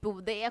two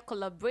people, they are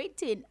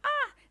collaborating.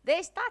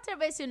 They started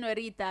with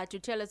Senorita to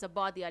tell us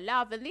about their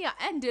love, and they are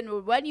ending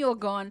with When You're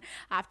Gone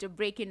after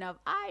breaking up.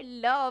 I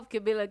love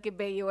Camila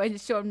Cabello and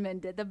Shawn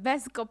Mendes, the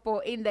best couple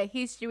in the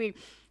history.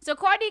 So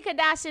Kourtney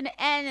Kardashian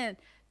and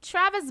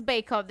Travis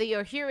Baker, they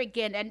are here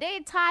again, and they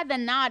tied the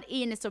knot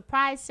in a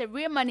surprise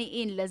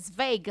ceremony in Las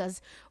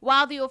Vegas.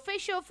 While the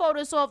official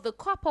photos of the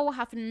couple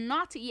have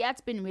not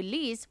yet been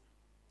released,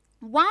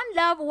 One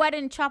Love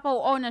Wedding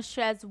Chapel owner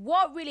shares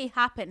what really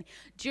happened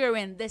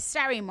during the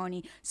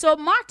ceremony. So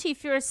Marty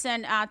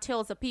Fearson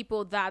tells the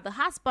people that the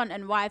husband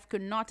and wife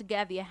could not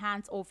get their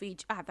hands off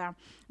each other.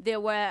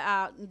 There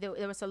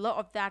was a lot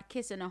of that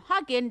kissing and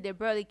hugging. They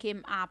barely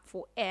came up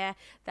for air.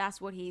 That's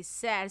what he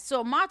said.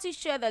 So Marty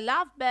shared the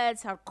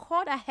lovebirds had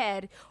caught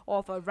ahead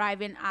of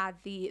arriving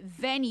at the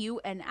venue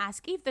and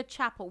asked if the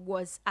chapel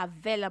was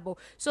available.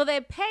 So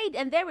they paid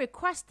and they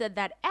requested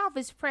that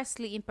Elvis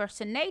Presley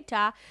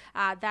impersonator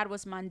that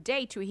was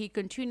mandatory. He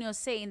continued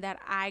saying that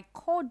I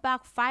called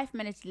back 5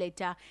 minutes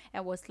later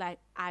and was like,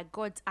 I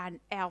got an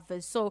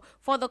Elvis. So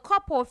for the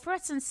couple,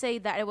 Ferguson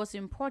said that it was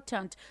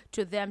important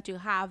to them to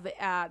have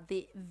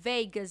the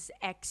Vegas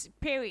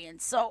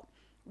experience. So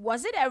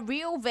was it a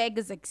real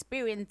Vegas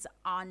experience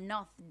or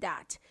not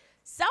that?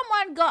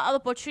 Someone got an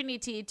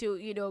opportunity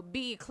to,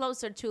 be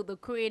closer to the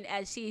Queen,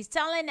 and she's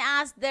telling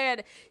us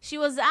that she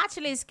was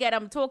actually scared.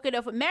 I'm talking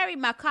of Mary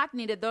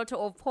McCartney, the daughter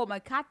of Paul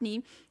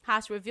McCartney,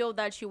 has revealed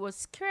that she was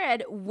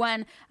scared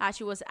when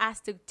she was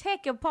asked to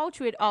take a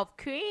portrait of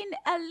Queen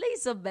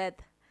Elizabeth.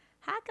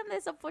 How come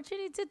there's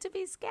opportunity to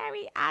be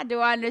scary? I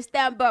don't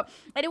understand. But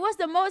it was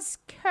the most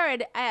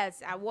scared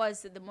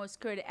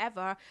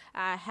ever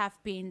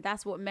have been.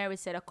 That's what Mary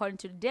said, according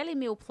to the Daily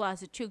Mail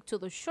Plus. It took to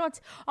the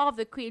shot of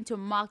the Queen to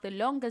mark the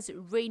longest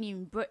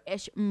reigning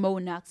British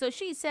monarch. So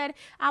she said,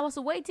 I was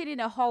waiting in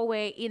a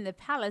hallway in the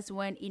palace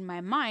when in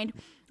my mind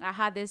I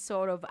had this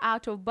sort of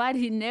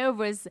out-of-body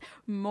nervous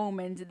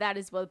moment. That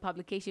is what the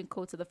publication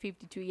quotes the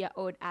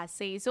 52-year-old as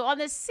saying. So on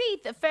the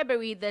 6th of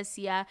February this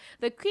year,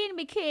 the Queen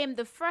became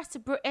the first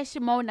British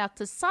monarch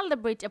to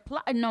celebrate a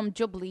platinum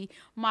jubilee,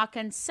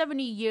 marking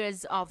 70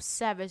 years of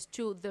service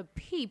to the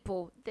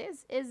people.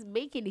 This is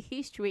making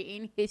history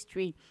in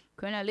history.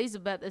 Queen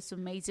Elizabeth is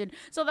amazing.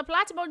 So the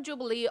Platinum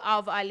Jubilee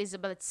of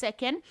Elizabeth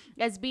II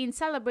is being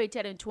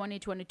celebrated in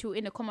 2022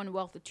 in the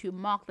Commonwealth to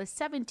mark the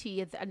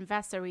 70th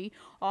anniversary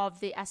of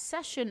the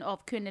accession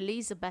of Queen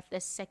Elizabeth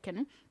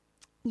II.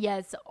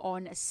 Yes,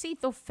 on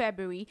 6th of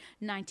February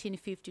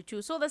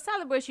 1952. So the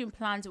celebration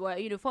plans were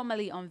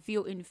formally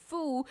unveiled in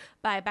full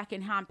by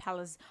Buckingham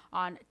Palace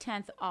on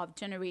 10th of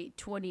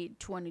January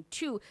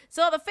 2022.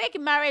 So the fake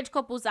marriage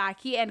couples are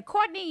here, and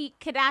Kourtney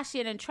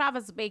Kardashian and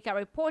Travis Baker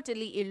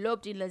reportedly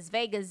eloped in Las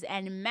Vegas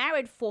and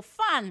married for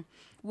fun,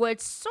 with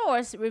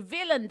source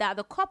revealing that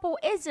the couple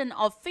isn't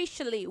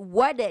officially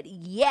wedded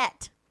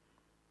yet.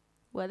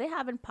 Were they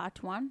having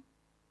part one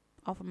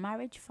of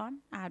marriage fun?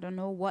 I don't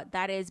know what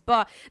that is,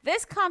 but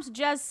this comes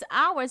just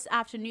hours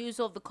after news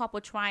of the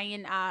couple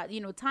trying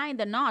tying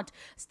the knot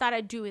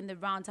started doing the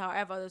rounds.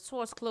 However, the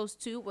source close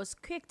to was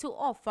quick to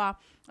offer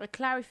a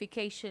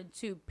clarification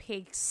to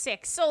Page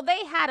Six. So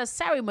they had a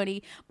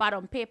ceremony, but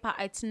on paper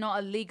it's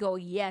not illegal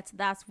yet.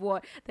 That's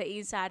what the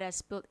insiders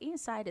spilled.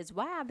 Insiders,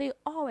 why are they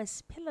always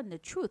spilling the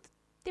truth?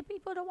 The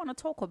people don't want to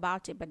talk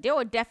about it, but they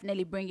will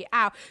definitely bring it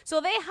out. So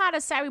they had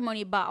a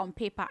ceremony, but on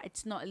paper,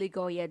 it's not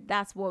illegal yet.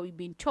 That's what we've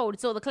been told.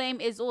 So the claim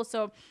is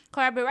also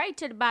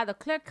corroborated by the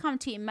Clark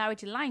County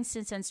Marriage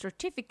License and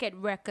Certificate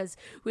records,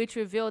 which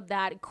revealed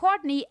that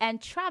Kourtney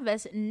and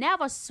Travis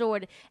never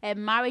sought a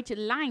marriage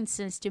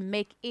license to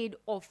make it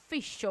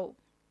official.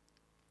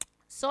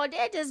 So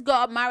they just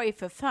got married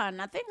for fun.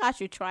 I think I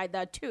should try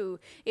that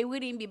too. It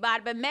wouldn't be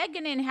bad. But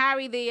Meghan and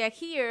Harry, they are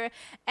here,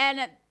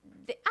 and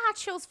the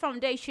Archels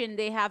Foundation,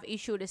 they have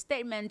issued a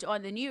statement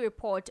on the new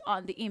report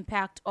on the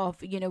impact of,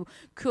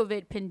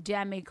 COVID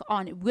pandemic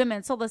on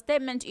women. So the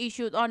statement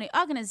issued on the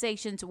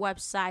organization's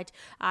website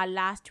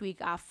last week.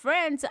 Our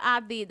friends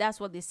at that's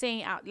what they're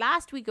saying.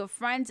 Last week, our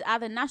friends at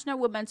the National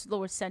Women's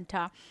Law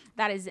Center,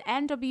 that is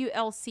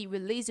NWLC,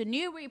 released a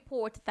new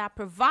report that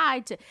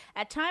provides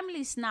a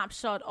timely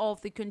snapshot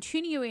of the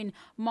continuing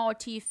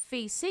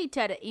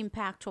multifaceted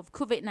impact of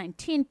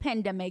COVID-19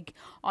 pandemic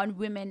on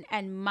women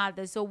and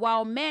mothers. So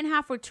while men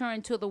have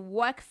returned to the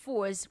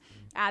workforce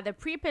at the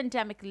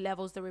pre-pandemic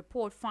levels, the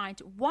report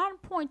finds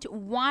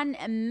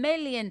 1.1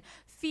 million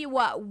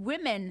fewer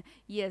women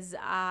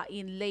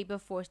in labor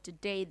force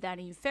today than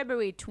in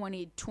February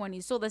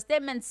 2020. So the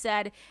statement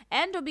said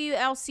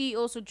NWLC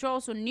also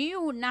draws on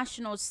new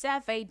national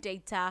survey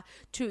data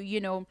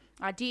to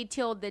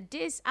detail the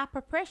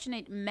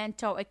disproportionate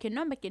mental,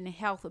 economic, and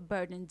health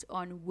burdens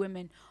on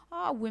women.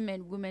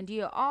 Women,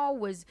 they are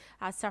always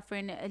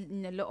suffering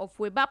in a lot of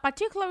ways, but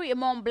particularly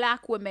among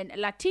Black women,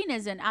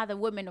 Latinas, and other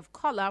women of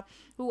color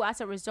who, as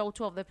a result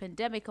of the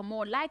pandemic, are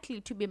more likely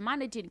to be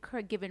managing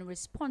caregiving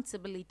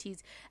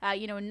responsibilities,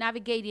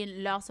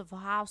 navigating loss of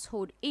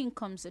household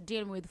incomes,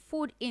 dealing with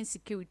food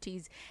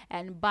insecurities,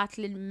 and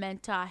battling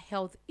mental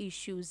health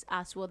issues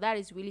as well. That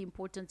is really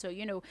important. So,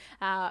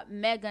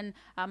 Meghan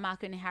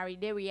Markle and Harry,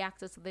 they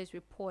reacted to this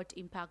report,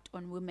 impact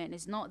on women.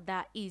 It's not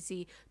that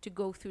easy to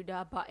go through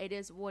that, but it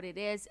is what it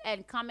is.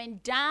 And coming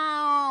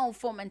down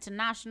from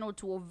international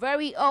to a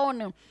very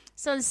own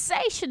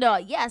sensational,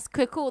 yes,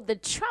 Kweku the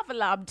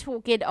Traveler, I'm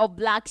talking of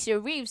Black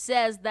Sherif,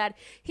 says that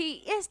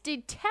he is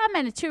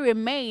determined to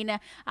remain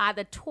at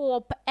the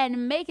top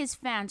and make his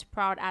fans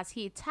proud as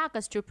he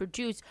targets to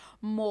produce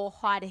more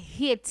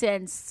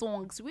hard-hitting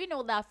songs. We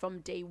know that from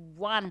day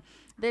one.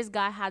 This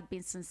guy has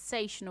been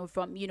sensational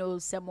from,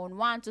 Sermon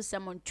 1 to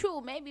Sermon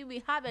 2. Maybe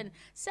we haven't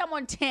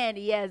Sermon 10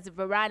 years,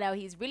 but right now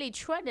he's really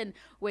trending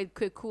with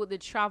Kweku the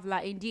Traveler.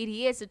 Indeed,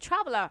 he is a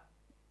traveler,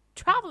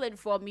 traveling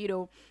from,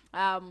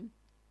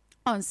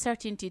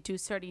 uncertainty to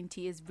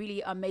certainty is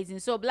really amazing.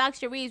 So Black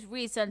Sherif's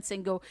recent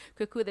single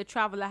Kweku the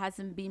Traveler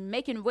hasn't been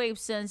making waves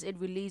since it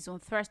released on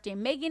Thursday,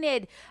 making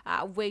it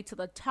way to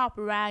the top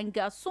rank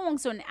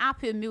songs on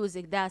Apple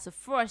Music. That's the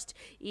first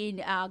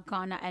in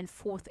Ghana and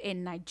fourth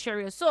in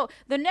Nigeria. So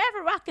the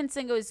nerve-wracking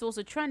single is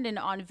also trending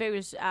on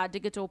various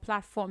digital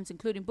platforms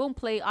including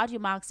Boomplay,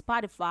 Audiomack,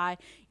 Spotify,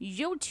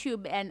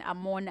 YouTube, and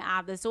among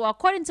others. So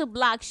according to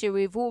Black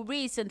Sherif, who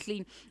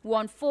recently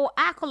won 4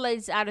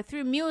 accolades at the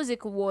 3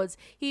 Music Awards,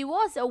 he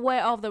was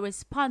aware of the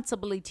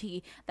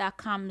responsibility that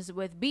comes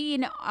with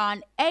being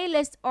an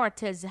A-list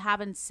artist,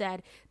 having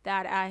said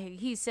that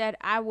he said,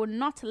 I will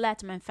not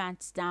let my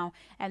fans down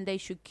and they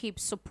should keep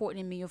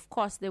supporting me. Of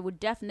course, they would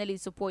definitely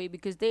support you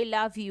because they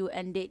love you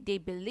and they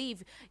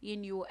believe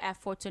in your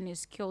efforts and your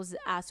skills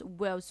as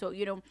well. So,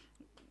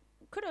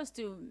 kudos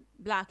to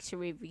Black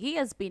Sherif. He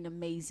has been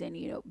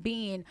amazing,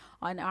 being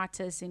an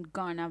artist in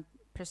Ghana.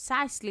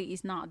 Precisely,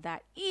 it's not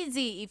that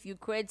easy. If you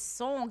create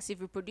songs, if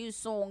you produce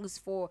songs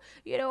for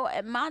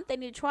a month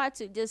and you try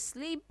to just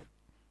sleep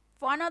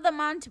for another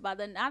month, but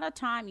another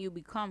time you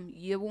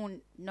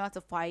won't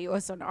notify you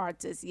as an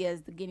artist.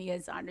 Yes, the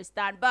Guineans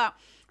understand. But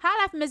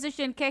High Life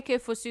musician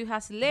KK Fosu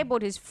has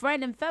labeled his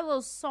friend and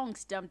fellow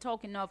songster, I'm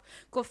talking of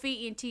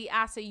Kofi Inti,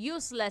 as a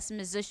useless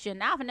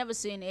musician. I've never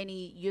seen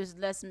any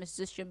useless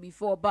musician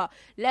before, but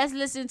let's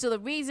listen to the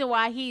reason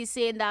why he's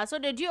saying that. So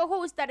the duo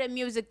who started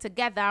music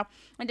together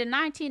in the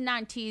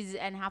 1990s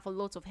and have a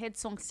lot of hit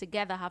songs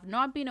together have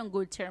not been on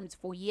good terms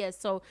for years.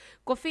 So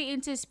Kofi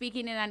Inti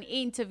speaking in an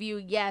interview,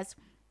 yes,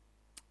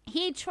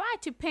 he tried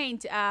to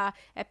paint a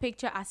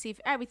picture as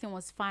if everything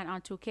was fine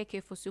until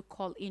KK Fosu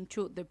called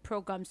into the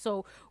program.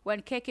 So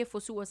when KK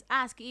Fosu was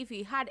asked if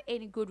he had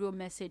any goodwill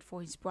message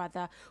for his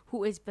brother,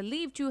 who is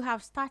believed to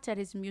have started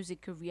his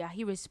music career,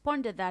 he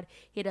responded that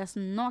he does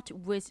not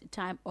waste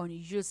time on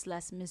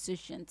useless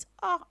musicians.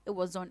 Oh, it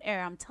was on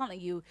air. I'm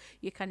telling you,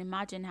 you can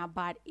imagine how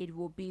bad it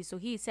will be. So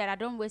he said, I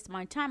don't waste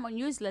my time on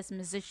useless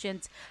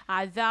musicians.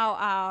 I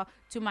vow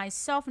to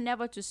myself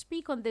never to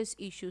speak on this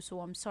issue. So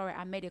I'm sorry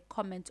I made a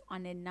comment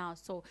on it now.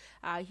 So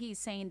he's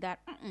saying that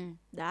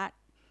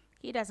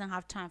he doesn't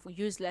have time for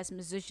useless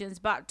musicians.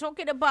 But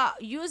talking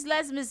about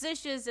useless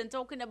musicians and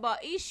talking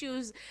about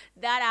issues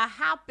that are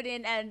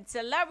happening and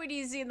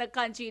celebrities in the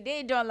country,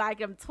 they don't like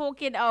them.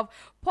 Talking of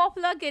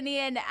popular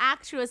Ghanaian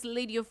actress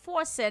Lydia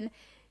Forson.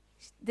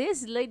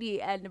 This lady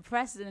and the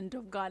president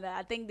of Ghana,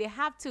 I think they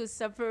have to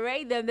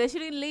separate them. They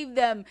shouldn't leave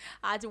them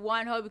at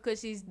one hole because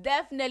she's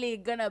definitely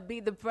gonna be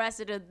the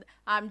president.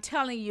 I'm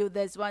telling you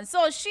this one.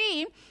 So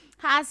she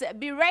has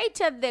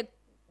berated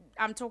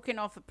I'm talking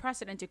of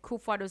President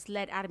Akufo-Addo's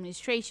led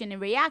administration in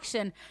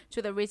reaction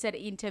to the recent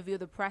interview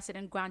the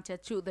president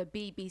granted to the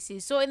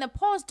BBC. So in the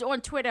post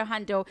on Twitter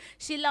handle,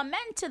 she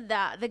lamented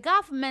that the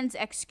government's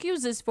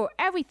excuses for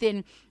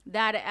everything,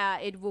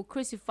 that it will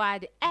crucify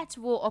the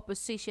at-will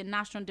opposition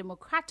National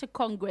Democratic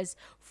Congress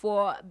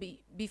before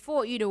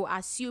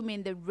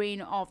assuming the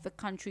reign of the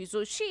country.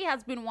 So she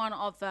has been one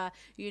of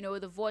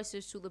the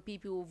voices to the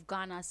people of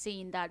Ghana,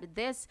 saying that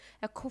this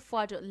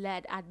Akufo-Addo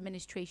led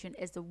administration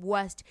is the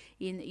worst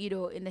in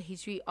the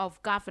history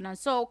of governance.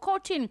 So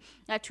quoting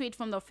a tweet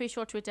from the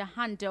official Twitter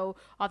handle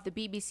of the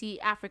BBC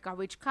Africa,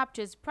 which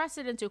captures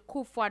President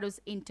Akufo-Addo's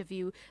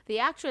interview, the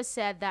actress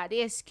said that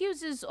the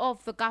excuses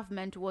of the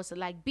government was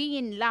like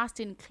being last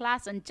in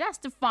class and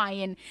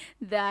justifying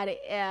that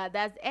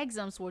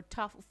exams were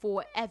tough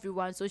for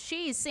everyone. So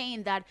she is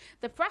saying that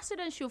the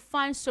president should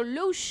find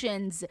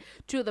solutions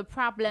to the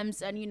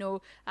problems and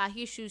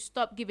he should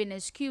stop giving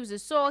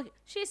excuses. So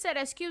she said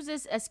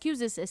excuses,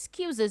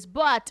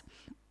 but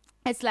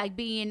it's like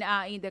being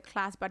in the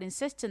class but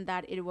insisting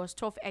that it was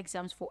tough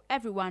exams for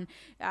everyone.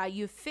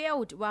 You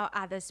failed while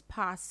others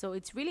passed. So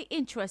it's really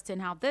interesting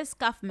how this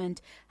government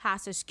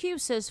has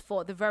excuses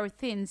for the very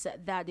things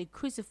that they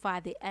crucify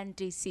the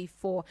NDC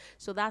for.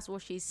 So that's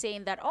what she's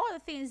saying, that all the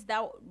things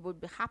that would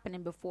be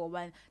happening before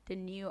when the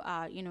new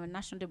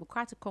National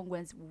Democratic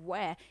Congress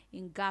were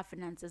in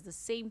governance is the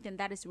same thing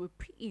that is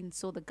repeating.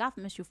 So the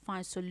government should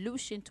find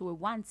solution to it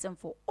once and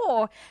for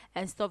all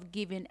and stop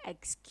giving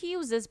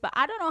excuses. But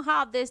I don't know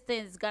how this thing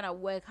is gonna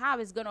work, how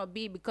it's gonna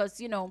be, because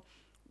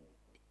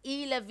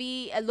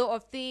e-levy, a lot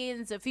of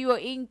things, a few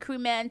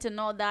increment and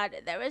all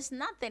that. There is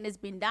nothing that's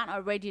been done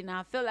already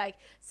now. I feel like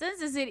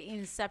since its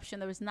inception,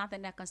 there is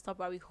nothing that can stop.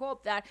 But we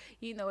hope that,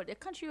 the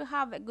country will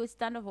have a good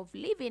standard of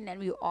living and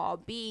we'll all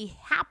be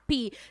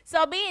happy.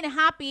 So being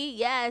happy,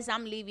 yes,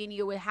 I'm leaving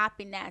you with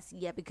happiness.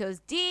 Yeah,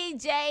 because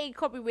DJ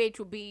Copyright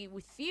will be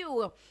with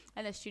you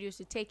in the studios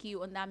to take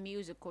you on that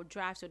musical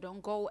drive. So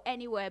don't go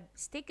anywhere.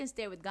 Stick and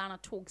stay with Ghana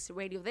Talks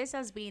Radio. This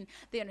has been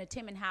the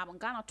Entertainment Hub on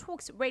Ghana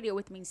Talks Radio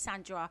with me,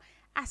 Sandra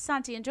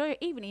Asante. Enjoy your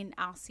evening.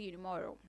 I'll see you tomorrow.